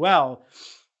as well.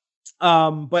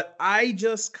 But I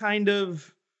just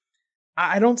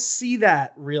I don't see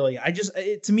that really.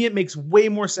 To me, it makes way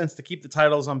more sense to keep the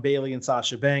titles on Bayley and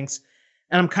Sasha Banks.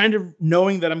 And I'm kind of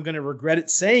knowing that I'm going to regret it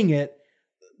saying it,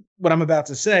 what I'm about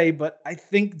to say, but I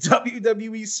think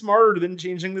WWE's smarter than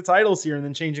changing the titles here and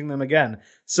then changing them again.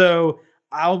 So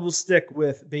I will stick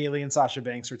with Bayley and Sasha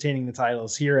Banks retaining the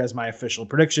titles here as my official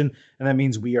prediction. And that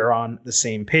means we are on the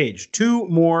same page. 2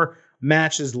 more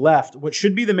matches left. What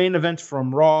should be the main event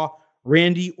from Raw,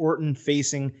 Randy Orton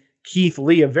facing Keith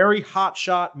Lee, a very hot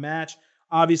shot match.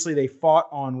 Obviously, they fought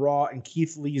on Raw, and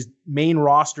Keith Lee's main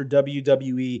roster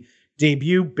WWE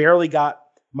debut barely got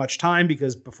much time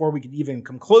because before we could even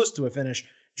come close to a finish,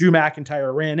 Drew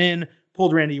McIntyre ran in,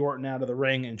 pulled Randy Orton out of the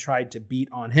ring, and tried to beat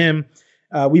on him.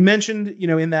 We mentioned,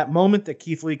 in that moment that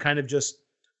Keith Lee kind of just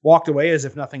walked away as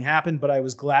if nothing happened, but I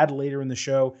was glad later in the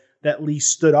show that Lee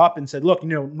stood up and said, look,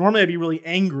 normally I'd be really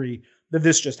angry that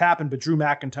this just happened, but Drew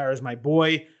McIntyre is my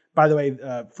boy. By the way,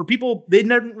 for people, they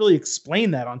didn't really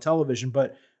explain that on television,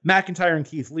 but McIntyre and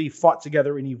Keith Lee fought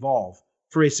together in Evolve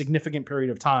for a significant period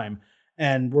of time,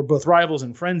 and we're both rivals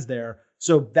and friends there.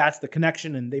 So that's the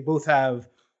connection, and they both have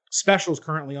specials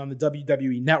currently on the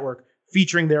WWE Network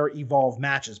featuring their Evolve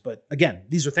matches. But again,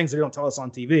 these are things they don't tell us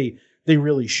on TV. They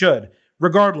really should.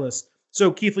 Regardless,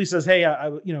 so Keith Lee says, hey,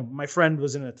 my friend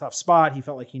was in a tough spot. He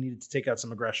felt like he needed to take out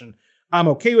some aggression. I'm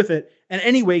okay with it. And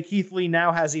anyway, Keith Lee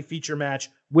now has a feature match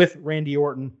with Randy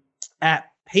Orton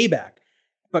at Payback.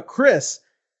 But Chris,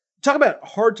 talk about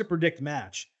hard to predict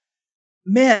match.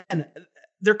 Man,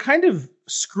 they're kind of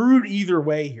screwed either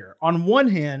way here. On one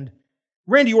hand,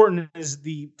 Randy Orton is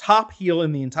the top heel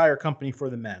in the entire company for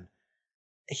the men.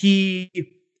 He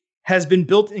has been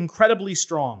built incredibly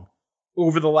strong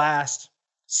over the last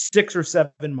 6 or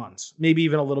 7 months, maybe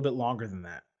even a little bit longer than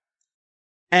that.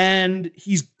 And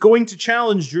he's going to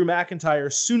challenge Drew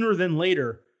McIntyre sooner than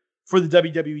later for the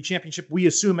WWE Championship, we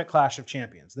assume, at Clash of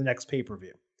Champions, the next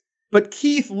pay-per-view. But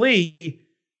Keith Lee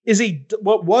is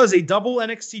what was a double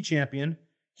NXT champion.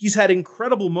 He's had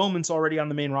incredible moments already on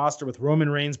the main roster with Roman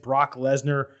Reigns, Brock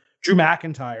Lesnar, Drew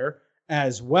McIntyre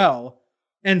as well,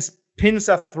 and pinned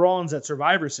Seth Rollins at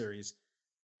Survivor Series.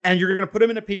 And you're going to put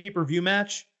him in a pay-per-view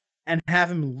match and have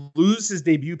him lose his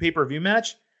debut pay-per-view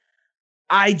match?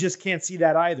 I just can't see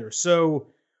that either. So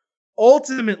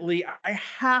ultimately, I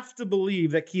have to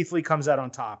believe that Keith Lee comes out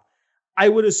on top. I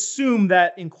would assume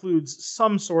that includes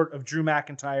some sort of Drew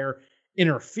McIntyre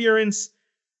interference.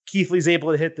 Keith Lee's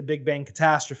able to hit the Big Bang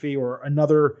Catastrophe or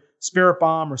another Spirit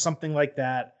Bomb or something like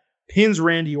that. Pins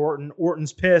Randy Orton.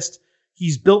 Orton's pissed.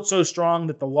 He's built so strong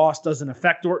that the loss doesn't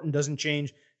affect Orton, doesn't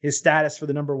change his status for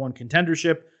the number one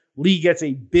contendership. Lee gets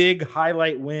a big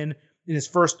highlight win in his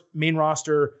first main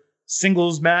roster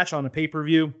singles match on a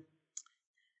pay-per-view.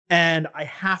 And I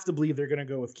have to believe they're going to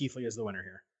go with Keith Lee as the winner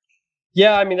here.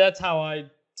 Yeah, I mean, that's how I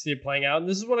see it playing out. And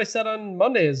this is what I said on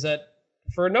Monday, is that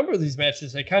for a number of these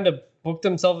matches, they kind of booked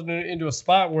themselves into a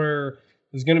spot where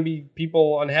there's going to be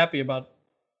people unhappy about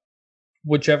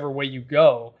whichever way you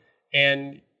go.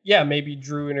 And yeah, maybe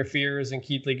Drew interferes and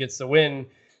Keith Lee gets the win,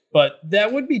 but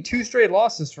that would be 2 straight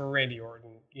losses for Randy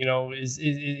Orton. You know,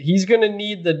 he's going to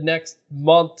need the next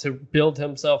month to build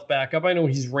himself back up. I know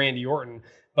he's Randy Orton,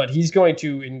 but he's going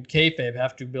to, in kayfabe,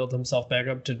 have to build himself back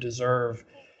up to deserve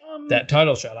that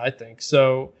title shot, I think.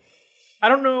 So I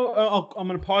don't know. I'm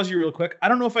going to pause you real quick. I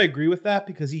don't know if I agree with that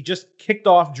because he just kicked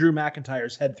off Drew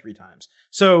McIntyre's head 3 times.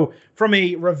 So from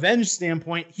a revenge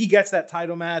standpoint, he gets that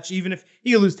title match, even if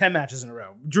he lose 10 matches in a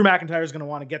row. Drew McIntyre is going to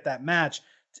want to get that match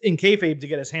in kayfabe to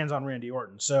get his hands on Randy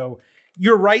Orton. So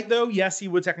you're right, though. Yes, he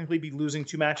would technically be losing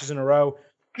 2 matches in a row.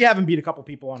 You haven't beat a couple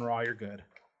people on Raw. You're good.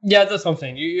 Yeah, that's what I'm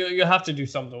saying. You have to do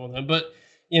something with him. But,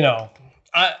 you know,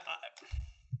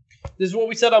 this is what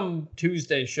we said on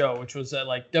Tuesday's show, which was that,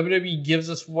 like, WWE gives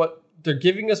us they're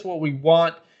giving us what we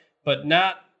want, but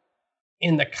not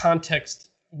in the context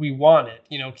we want it.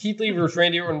 You know, Keith Lee versus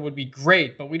Randy Orton would be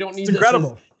great, but we don't need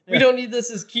incredible. We don't need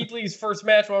this as Keith Lee's first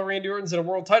match while Randy Orton's in a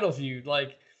world title feud.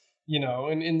 Like, you know,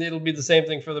 and it'll be the same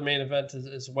thing for the main event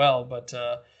as well. But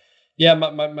yeah,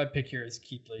 my pick here is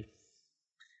Keith Lee.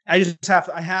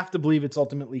 I have to believe it's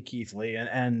ultimately Keith Lee,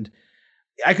 and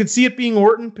I could see it being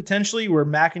Orton potentially, where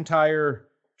McIntyre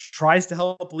tries to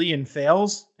help Lee and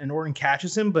fails, and Orton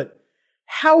catches him. But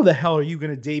how the hell are you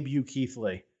going to debut Keith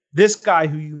Lee? This guy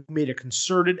who you made a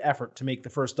concerted effort to make the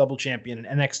first double champion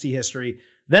in NXT history,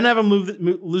 then have him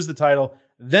lose the title,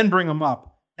 then bring him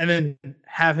up, and then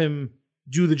have him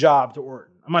do the job to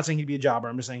Orton. I'm not saying he'd be a jobber.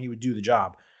 I'm just saying he would do the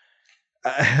job.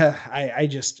 I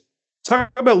just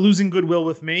talk about losing goodwill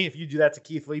with me if you do that to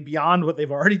Keith Lee beyond what they've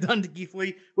already done to Keith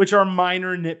Lee, which are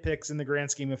minor nitpicks in the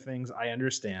grand scheme of things. I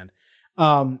understand.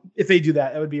 If they do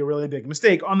that, that would be a really big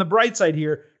mistake. On the bright side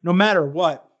here, no matter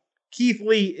what, Keith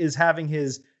Lee is having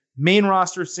his main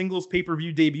roster singles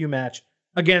pay-per-view debut match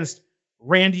against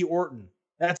Randy Orton.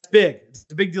 That's big. It's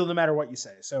a big deal no matter what you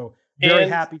say. So very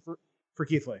happy for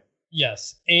Keith Lee.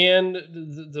 Yes, and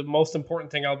the most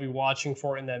important thing I'll be watching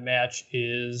for in that match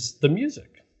is the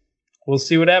music. We'll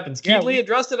see what happens. Keith Lee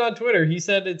addressed it on Twitter. He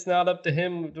said it's not up to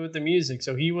him with the music,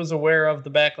 so he was aware of the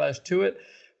backlash to it.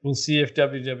 We'll see if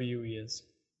WWE is.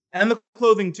 And the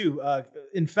clothing, too.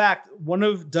 In fact, one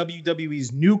of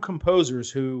WWE's new composers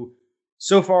who,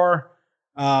 so far,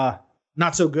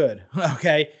 not so good,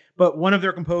 okay? But one of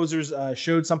their composers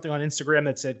showed something on Instagram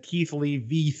that said Keith Lee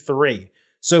V3.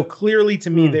 So clearly, to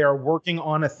me, they are working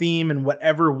on a theme, and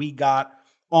whatever we got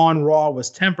on Raw was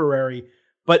temporary.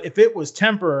 But if it was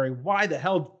temporary, why the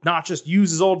hell not just use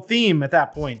his old theme at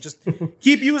that point? Just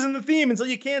keep using the theme until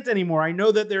you can't anymore. I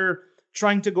know that they're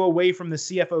trying to go away from the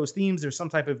CFO's themes. There's some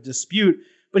type of dispute,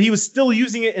 but he was still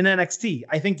using it in NXT.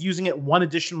 I think using it one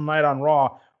additional night on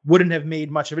Raw wouldn't have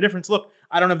made much of a difference. Look,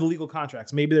 I don't have the legal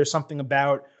contracts. Maybe there's something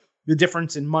about the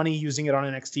difference in money using it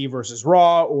on NXT versus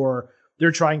Raw, or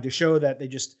they're trying to show that they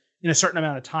just, in a certain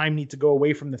amount of time, need to go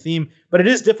away from the theme. But it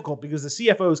is difficult because the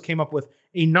CFOs came up with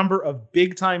a number of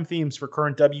big-time themes for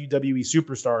current WWE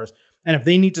superstars. And if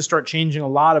they need to start changing a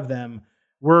lot of them,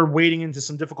 we're wading into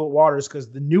some difficult waters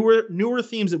because the newer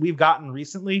themes that we've gotten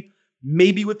recently,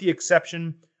 maybe with the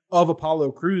exception of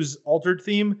Apollo Crews' altered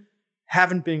theme,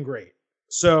 haven't been great.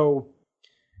 So,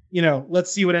 you know,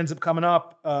 let's see what ends up coming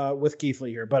up with Keith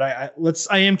Lee here. But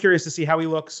I am curious to see how he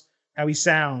looks, how he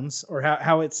sounds, or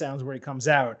how it sounds where he comes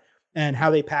out, and how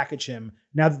they package him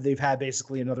now that they've had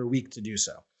basically another week to do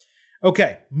so.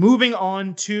 Okay, moving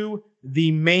on to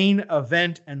the main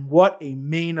event, and what a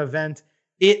main event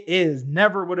it is.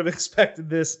 Never would have expected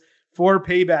this for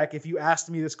Payback if you asked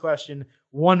me this question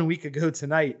 1 week ago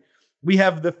tonight. We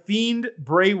have The Fiend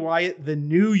Bray Wyatt, the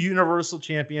new Universal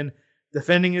Champion,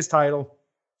 defending his title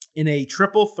in a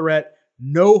triple threat,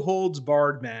 no holds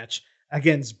barred match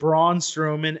against Braun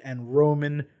Strowman and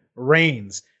Roman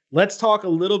Reigns. Let's talk a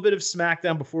little bit of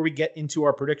SmackDown before we get into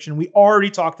our prediction. We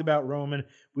already talked about Roman.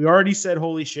 We already said,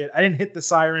 holy shit. I didn't hit the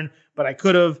siren, but I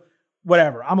could have.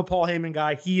 Whatever. I'm a Paul Heyman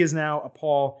guy. He is now a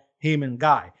Paul Heyman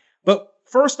guy. But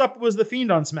first up was The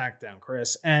Fiend on SmackDown,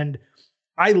 Chris. And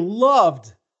I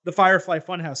loved the Firefly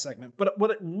Funhouse segment. But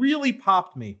what really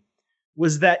popped me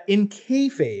was that in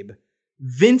kayfabe,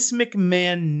 Vince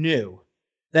McMahon knew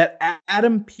that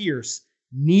Adam Pearce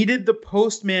needed the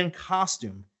Postman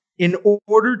costume in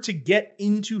order to get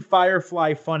into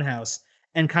Firefly Funhouse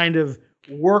and kind of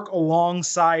work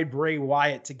alongside Bray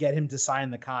Wyatt to get him to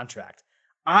sign the contract.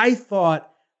 I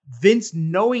thought Vince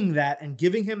knowing that and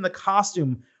giving him the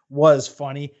costume was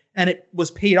funny, and it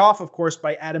was paid off, of course,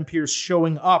 by Adam Pearce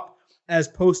showing up as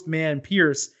Postman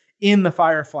Pearce in the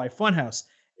Firefly Funhouse.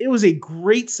 It was a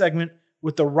great segment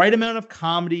with the right amount of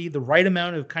comedy, the right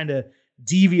amount of kind of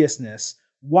deviousness.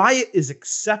 Wyatt is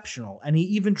exceptional, and he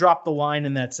even dropped the line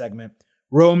in that segment,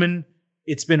 Roman,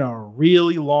 it's been a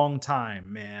really long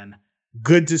time, man.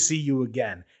 Good to see you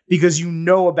again. Because you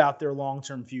know about their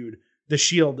long-term feud, the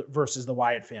Shield versus the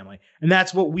Wyatt family. And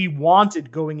that's what we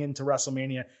wanted going into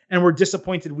WrestleMania, and we're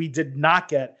disappointed we did not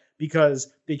get,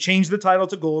 because they changed the title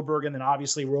to Goldberg, and then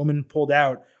obviously Roman pulled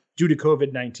out due to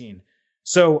COVID-19.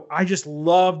 So I just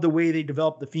love the way they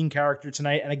developed the Fiend character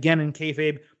tonight. And again, in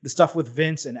kayfabe, the stuff with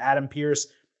Vince and Adam Pearce,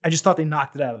 I just thought they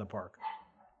knocked it out of the park.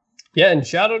 Yeah, and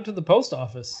shout out to the post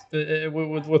office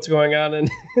with what's going on in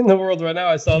the world right now.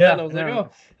 I saw that and I was like, oh,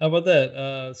 how about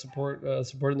that?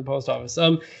 Supporting the post office.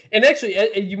 And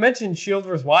actually, you mentioned Shield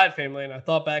versus Wyatt family, and I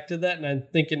thought back to that, and I'm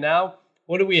thinking now,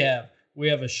 what do we have? We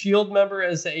have a Shield member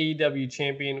as the AEW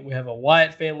champion. We have a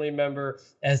Wyatt family member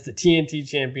as the TNT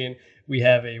champion. We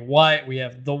have the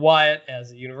Wyatt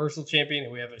as the Universal champion,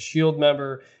 and we have a Shield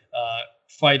member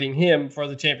fighting him for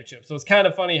the championship. So it's kind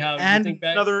of funny how you think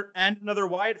back. Another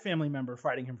Wyatt family member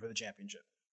fighting him for the championship.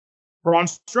 Braun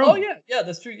Strowman. Oh yeah,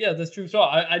 that's true. Yeah, that's true. So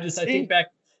I think back.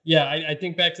 Yeah, I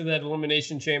think back to that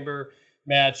Elimination Chamber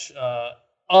match.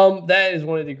 That is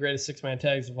one of the greatest 6-man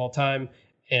tags of all time.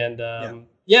 And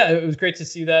it was great to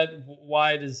see that.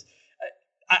 Wyatt is.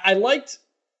 I liked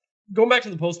going back to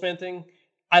the Postman thing.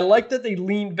 I like that they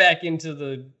leaned back into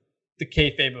the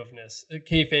kayfabe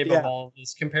of all of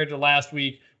this compared to last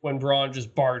week when Braun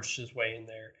just barged his way in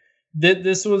there.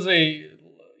 This was it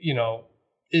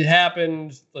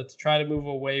happened. Let's try to move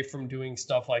away from doing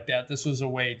stuff like that. This was a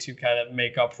way to kind of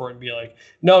make up for it and be like,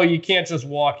 no, you can't just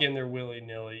walk in there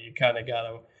willy-nilly. You kind of got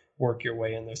to work your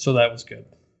way in there. So that was good.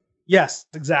 Yes,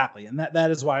 exactly. And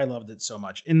that is why I loved it so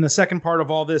much. In the second part of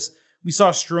all this, we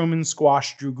saw Strowman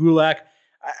squash Drew Gulak.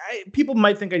 People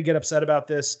might think I'd get upset about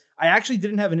this. I actually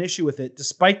didn't have an issue with it,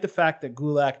 despite the fact that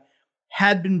Gulak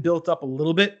had been built up a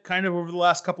little bit kind of over the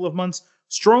last couple of months.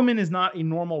 Strowman is not a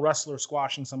normal wrestler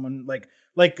squashing someone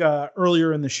like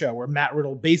earlier in the show where Matt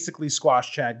Riddle basically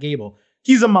squashed Chad Gable.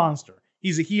 He's a monster.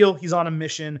 He's a heel. He's on a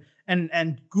mission.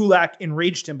 And Gulak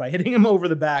enraged him by hitting him over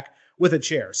the back with a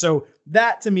chair. So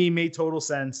that to me made total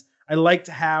sense. I liked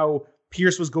how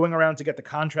Pierce was going around to get the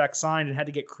contract signed and had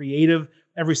to get creative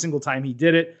every single time he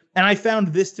did it. And I found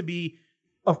this to be,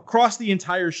 across the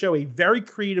entire show, a very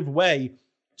creative way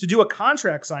to do a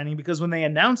contract signing, because when they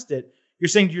announced it, you're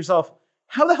saying to yourself,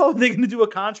 how the hell are they going to do a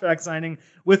contract signing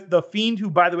with The Fiend, who,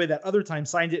 by the way, that other time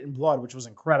signed it in blood, which was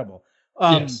incredible.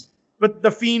 Yes. But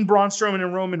The Fiend, Braun Strowman,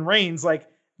 and Roman Reigns,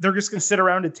 they're just going to sit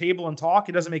around a table and talk.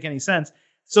 It doesn't make any sense.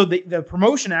 So the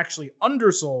promotion actually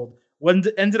undersold what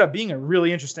ended up being a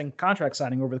really interesting contract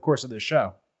signing over the course of this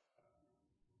show.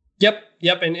 Yep.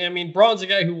 And I mean, Braun's a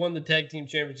guy who won the tag team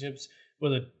championships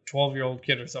with a 12-year-old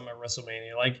kid or something at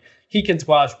WrestleMania. He can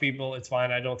squash people. It's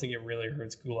fine. I don't think it really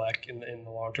hurts Gulak in the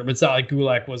long term. It's not like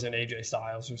Gulak was an AJ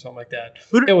Styles or something like that.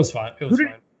 It was fine.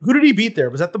 Fine. Who did he beat there?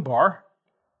 Was that the Bar?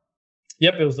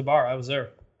 Yep, it was the Bar. I was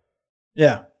there.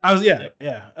 Yeah, I was. Yeah.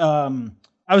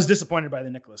 I was disappointed by the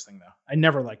Nicholas thing, though. I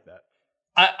never liked that.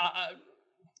 I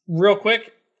real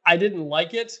quick, I didn't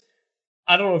like it.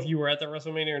 I don't know if you were at that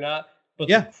WrestleMania or not. But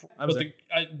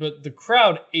but the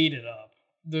crowd ate it up.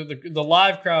 The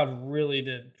live crowd really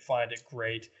did find it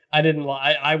great.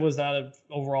 I was not an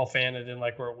overall fan. I didn't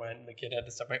like where it went, and the kid had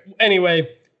to step back.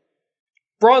 Anyway,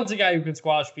 Braun's a guy who can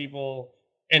squash people,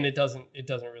 and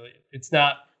it's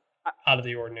not out of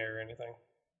the ordinary or anything.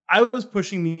 I was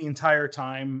pushing the entire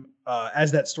time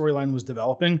as that storyline was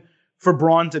developing for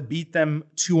Braun to beat them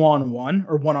 2-on-1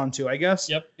 or 1-on-2, I guess.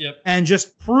 Yep. And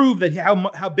just prove that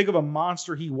how big of a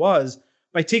monster he was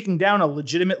by taking down a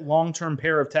legitimate long-term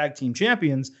pair of tag team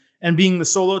champions and being the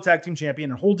solo tag team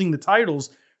champion and holding the titles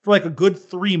for like a good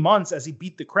 3 months as he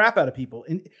beat the crap out of people.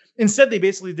 And instead, they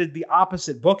basically did the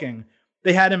opposite booking.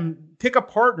 They had him pick a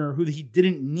partner who he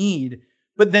didn't need,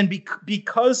 but then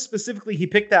because specifically he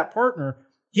picked that partner,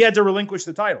 he had to relinquish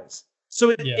the titles.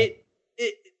 So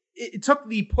it took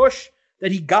the push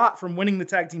that he got from winning the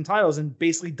tag team titles and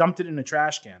basically dumped it in a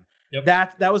trash can. Yep.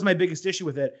 That was my biggest issue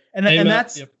with it. And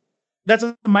that's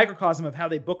a microcosm of how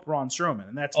they booked Braun Strowman.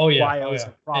 And that's why I was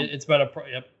a problem. It's been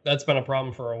that's been a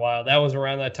problem for a while. That was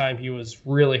around that time he was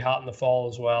really hot in the fall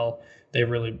as well. They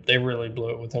really blew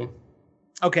it with him.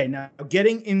 Okay, now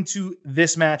getting into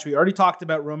this match, we already talked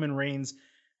about Roman Reigns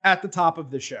at the top of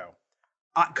the show.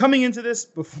 Coming into this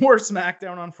before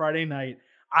SmackDown on Friday night,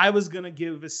 I was going to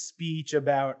give a speech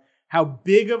about how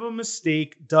big of a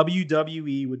mistake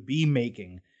WWE would be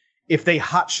making if they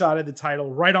hot-shotted the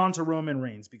title right onto Roman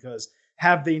Reigns, because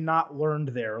have they not learned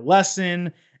their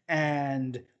lesson?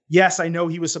 And yes, I know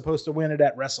he was supposed to win it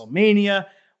at WrestleMania,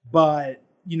 but,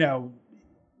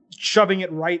 shoving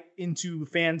it right into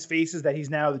fans' faces that he's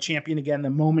now the champion again the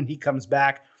moment he comes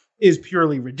back is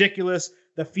purely ridiculous.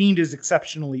 The Fiend is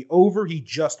exceptionally over. He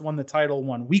just won the title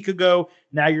 1 week ago.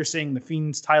 Now you're saying the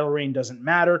Fiend's title reign doesn't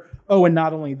matter. Oh, and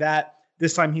not only that,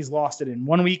 this time he's lost it in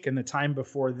 1 week, and the time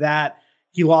before that,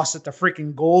 he lost it to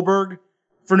freaking Goldberg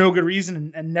for no good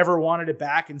reason and never wanted it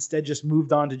back. Instead, just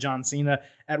moved on to John Cena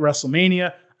at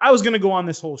WrestleMania. I was going to go on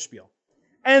this whole spiel.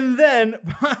 And then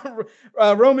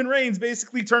Roman Reigns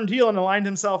basically turned heel and aligned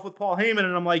himself with Paul Heyman.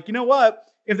 And I'm like, you know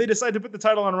what? If they decide to put the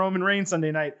title on Roman Reigns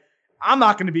Sunday night, I'm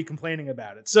not going to be complaining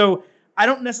about it. So I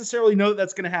don't necessarily know that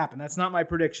that's going to happen. That's not my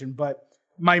prediction. But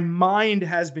my mind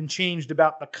has been changed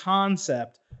about the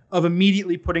concept of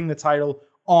immediately putting the title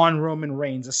on Roman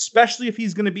Reigns, especially if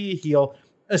he's going to be a heel,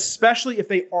 especially if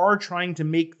they are trying to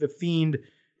make the Fiend,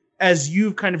 as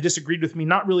you've kind of disagreed with me,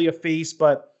 not really a face,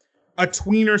 but a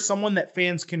tweener, someone that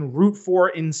fans can root for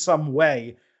in some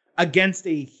way against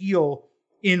a heel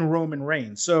in Roman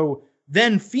Reigns. So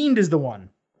then Fiend is the one.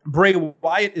 Bray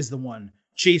Wyatt is the one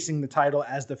chasing the title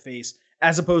as the face,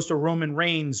 as opposed to Roman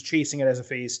Reigns chasing it as a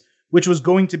face, which was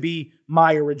going to be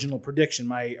my original prediction.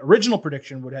 My original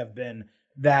prediction would have been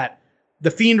that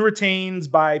the Fiend retains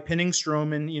by pinning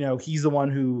Strowman. He's the one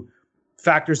who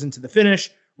factors into the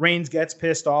finish. Reigns gets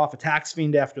pissed off, attacks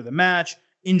Fiend after the match,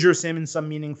 injures him in some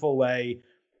meaningful way.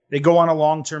 They go on a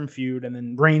long-term feud, and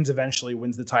then Reigns eventually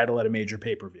wins the title at a major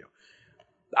pay-per-view.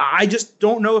 I just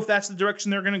don't know if that's the direction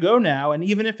they're going to go now. And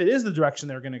even if it is the direction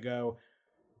they're going to go,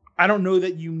 I don't know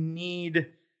that you need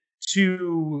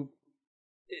to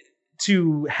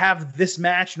have this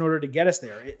match in order to get us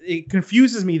there. It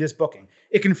confuses me, this booking.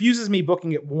 It confuses me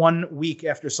booking it 1 week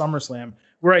after SummerSlam,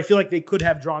 where I feel like they could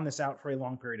have drawn this out for a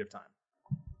long period of time.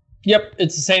 Yep,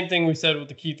 it's the same thing we said with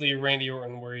the Keith Lee, Randy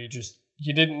Orton, where you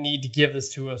didn't need to give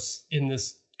this to us in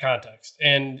this context.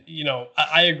 And,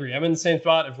 I agree. I'm in the same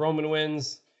spot. If Roman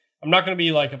wins, I'm not going to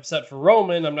be like upset for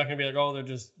Roman. I'm not going to be like, oh,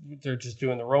 they're just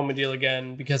doing the Roman deal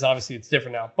again, because obviously it's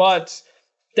different now. But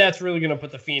that's really going to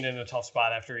put the Fiend in a tough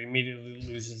spot after he immediately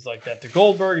loses like that to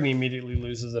Goldberg, and he immediately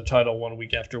loses the title 1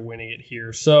 week after winning it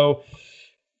here. So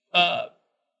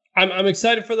I'm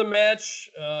excited for the match.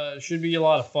 Should be a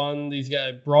lot of fun. These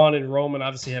guys, Braun and Roman,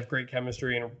 obviously have great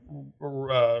chemistry, and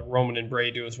Roman and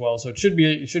Bray do as well. So it should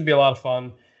be a lot of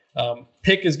fun.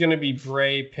 Pick is going to be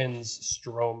Bray pins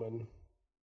Strowman.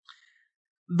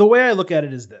 The way I look at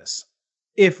it is this.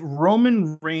 If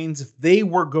they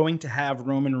were going to have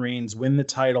Roman Reigns win the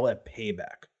title at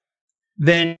Payback,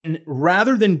 then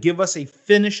rather than give us a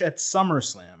finish at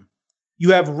SummerSlam,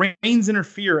 you have Reigns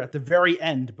interfere at the very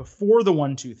end before the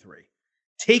 1, 2, 3.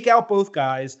 Take out both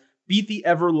guys, beat the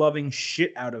ever-loving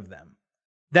shit out of them.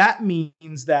 That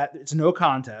means that it's no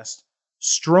contest.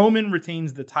 Strowman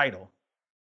retains the title.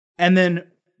 And then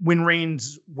when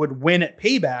Reigns would win at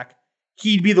Payback,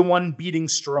 he'd be the one beating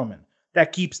Strowman.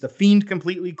 That keeps the Fiend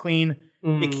completely clean.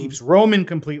 It keeps Roman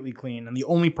completely clean. And the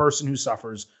only person who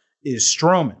suffers is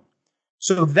Strowman.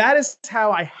 So that is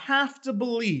how I have to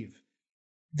believe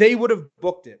they would have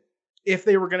booked it if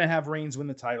they were going to have Reigns win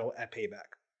the title at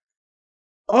Payback.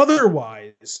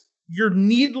 Otherwise, you're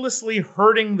needlessly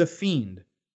hurting the Fiend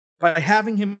by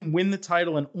having him win the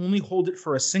title and only hold it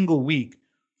for a single week,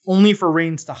 only for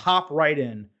Reigns to hop right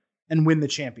in and win the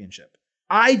championship.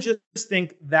 I just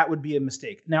think that would be a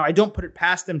mistake. Now, I don't put it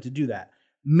past them to do that.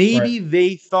 Maybe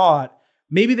they thought,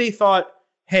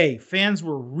 hey, fans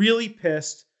were really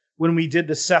pissed when we did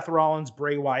the Seth Rollins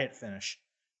Bray Wyatt finish.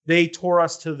 They tore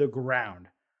us to the ground.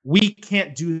 We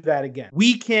can't do that again.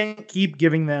 We can't keep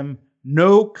giving them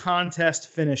no contest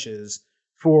finishes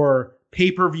for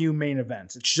pay-per-view main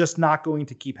events. It's just not going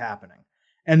to keep happening.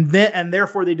 And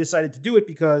therefore they decided to do it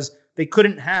because they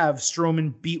couldn't have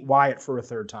Strowman beat Wyatt for a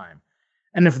third time.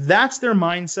 And if that's their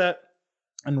mindset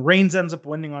and Reigns ends up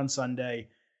winning on Sunday,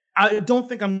 I don't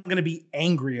think I'm going to be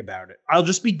angry about it. I'll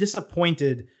just be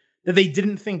disappointed that they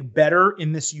didn't think better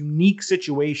in this unique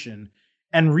situation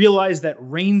and realize that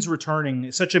Reigns returning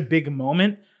is such a big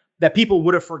moment that people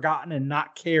would have forgotten and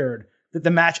not cared that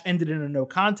the match ended in a no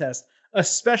contest,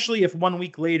 especially if 1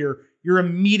 week later you're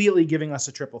immediately giving us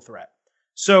a triple threat.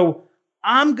 So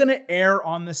I'm going to err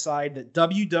on the side that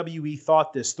WWE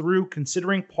thought this through,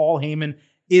 considering Paul Heyman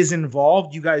is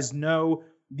involved. You guys know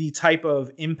the type of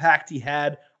impact he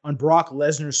had on Brock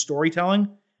Lesnar's storytelling.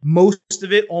 Most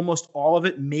of it, almost all of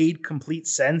it, made complete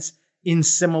sense in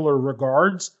similar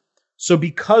regards. So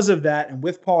because of that, and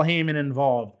with Paul Heyman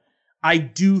involved, I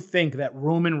do think that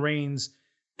Roman Reigns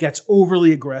gets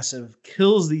overly aggressive,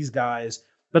 kills these guys,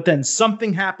 but then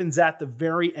something happens at the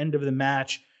very end of the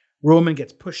match. Roman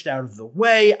gets pushed out of the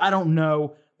way. I don't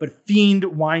know, but Fiend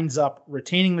winds up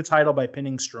retaining the title by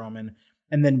pinning Strowman.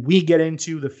 And then we get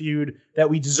into the feud that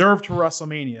we deserved for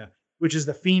WrestleMania, which is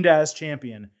the Fiend as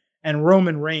champion and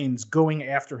Roman Reigns going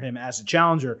after him as a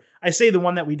challenger. I say the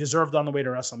one that we deserved on the way to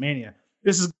WrestleMania.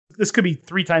 This could be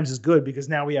 3 times as good because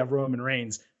now we have Roman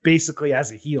Reigns basically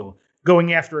as a heel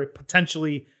going after a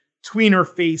potentially tweener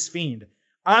face Fiend.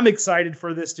 I'm excited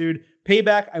for this, dude.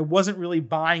 Payback, I wasn't really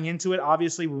buying into it,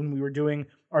 obviously, when we were doing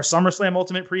our SummerSlam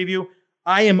Ultimate preview.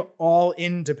 I am all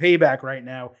into Payback right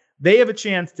now. They have a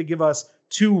chance to give us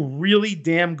 2 really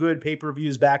damn good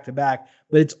pay-per-views back-to-back,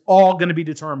 but it's all going to be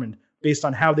determined based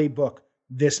on how they book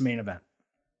this main event.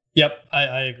 Yep,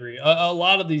 I agree. A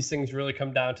lot of these things really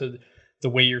come down to the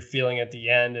way you're feeling at the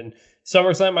end. And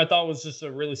SummerSlam, I thought, was just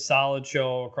a really solid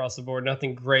show across the board.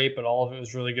 Nothing great, but all of it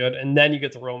was really good. And then you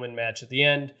get the Roman match at the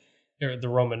end, or the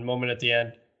Roman moment at the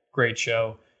end. Great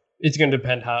show. It's going to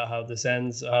depend how this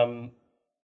ends.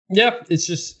 Yeah, it's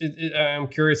just I'm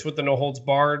curious with the no holds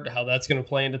barred, how that's going to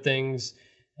play into things.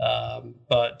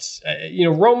 But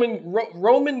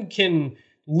Roman can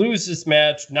lose this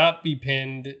match, not be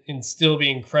pinned, and still be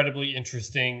incredibly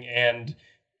interesting and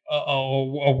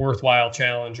a worthwhile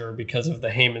challenger because of the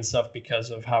Heyman stuff, because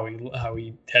of how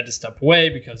he had to step away,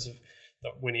 because of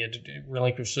when he had to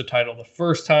relinquish the title the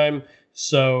first time.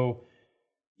 So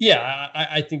yeah,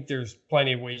 I think there's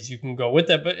plenty of ways you can go with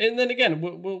that. But and then again,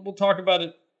 we'll talk about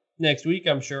it next week,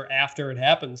 I'm sure, after it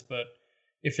happens. But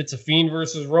if it's a Fiend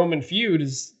versus Roman feud,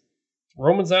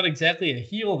 Roman's not exactly a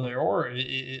heel there, or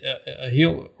a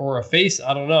heel or a face.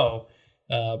 I don't know.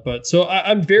 But so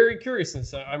I'm very curious. And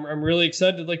so I'm really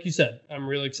excited. Like you said, I'm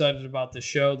really excited about this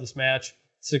show, this match.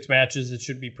 6 matches. It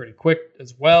should be pretty quick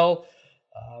as well.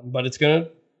 But it's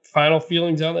final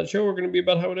feelings on that show are going to be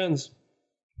about how it ends.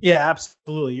 Yeah,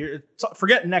 absolutely.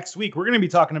 Forget next week. We're going to be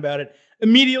talking about it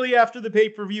immediately after the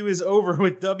pay-per-view is over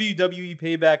with WWE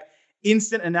Payback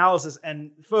Instant Analysis.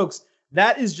 And folks,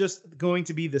 that is just going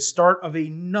to be the start of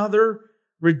another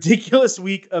ridiculous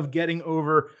week of getting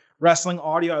over wrestling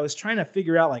audio. I was trying to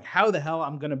figure out how the hell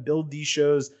I'm going to build these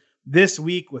shows this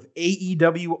week with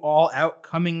AEW All Out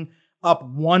coming up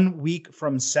 1 week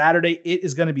from Saturday. It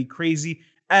is going to be crazy.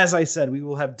 As I said, we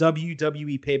will have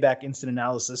WWE Payback Instant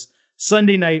Analysis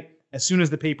Sunday night as soon as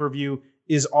the pay-per-view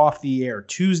is off the air.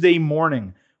 Tuesday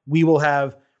morning, we will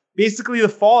have basically the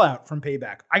fallout from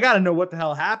Payback. I got to know what the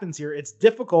hell happens here. It's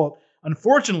difficult,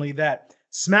 unfortunately, that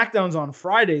SmackDown's on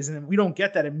Fridays and we don't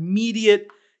get that immediate,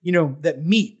 that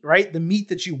meat, right? The meat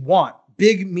that you want.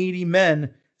 Big, meaty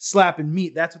men slapping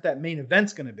meat. That's what that main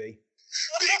event's going to be.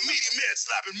 Big, meaty men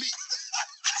slapping meat.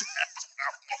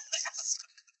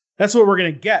 That's what we're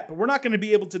going to get, but we're not going to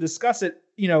be able to discuss it,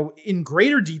 in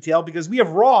greater detail because we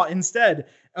have Raw instead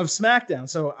of SmackDown.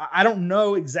 So I don't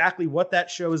know exactly what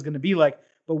that show is going to be like,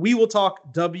 but we will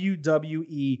talk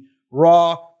WWE,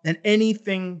 Raw, and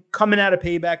anything coming out of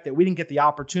Payback that we didn't get the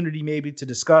opportunity maybe to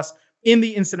discuss in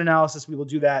the instant analysis. We will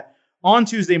do that on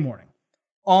Tuesday morning.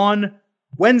 On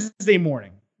Wednesday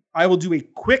morning, I will do a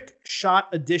quick shot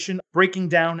edition breaking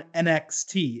down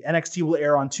NXT. NXT will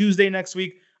air on Tuesday next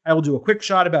week. I will do a quick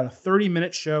shot, about a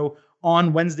 30-minute show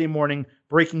on Wednesday morning,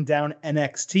 breaking down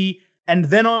NXT. And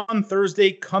then on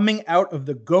Thursday, coming out of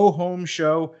the go-home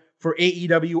show for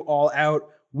AEW All Out,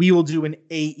 we will do an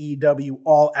AEW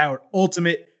All Out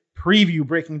Ultimate preview,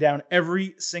 breaking down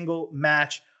every single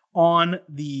match on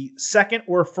the second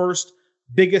or first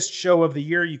biggest show of the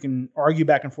year. You can argue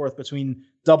back and forth between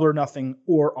Double or Nothing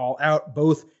or All Out.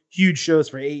 Both huge shows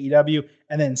for AEW.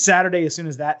 And then Saturday, as soon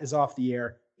as that is off the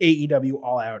air, AEW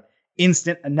All Out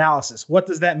Instant Analysis. What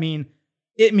does that mean?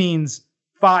 It means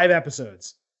 5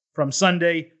 episodes from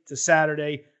Sunday to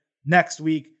Saturday. Next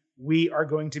week, we are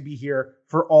going to be here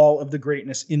for all of the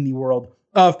greatness in the world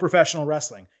of professional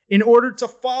wrestling. In order to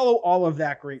follow all of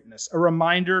that greatness, a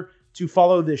reminder to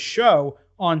follow this show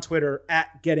on Twitter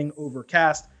at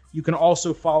GettingOvercast. You can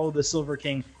also follow the Silver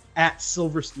King at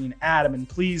Silverstein Adam. And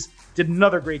please, did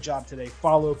another great job today.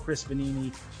 Follow Chris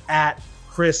Vanini at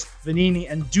Chris Vanini.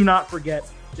 And do not forget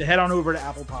to head on over to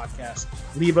Apple Podcasts.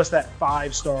 Leave us that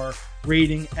 5-star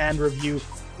rating and review.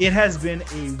 It has been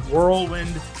a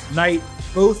whirlwind night,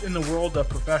 both in the world of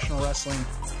professional wrestling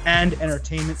and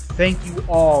entertainment. Thank you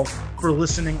all for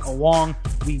listening along.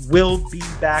 We will be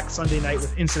back Sunday night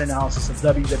with instant analysis of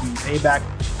WWE Payback.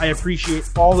 I appreciate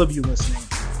all of you listening.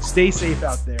 Stay safe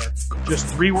out there. Just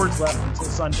 3 words left until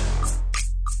Sunday.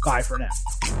 Bye for now.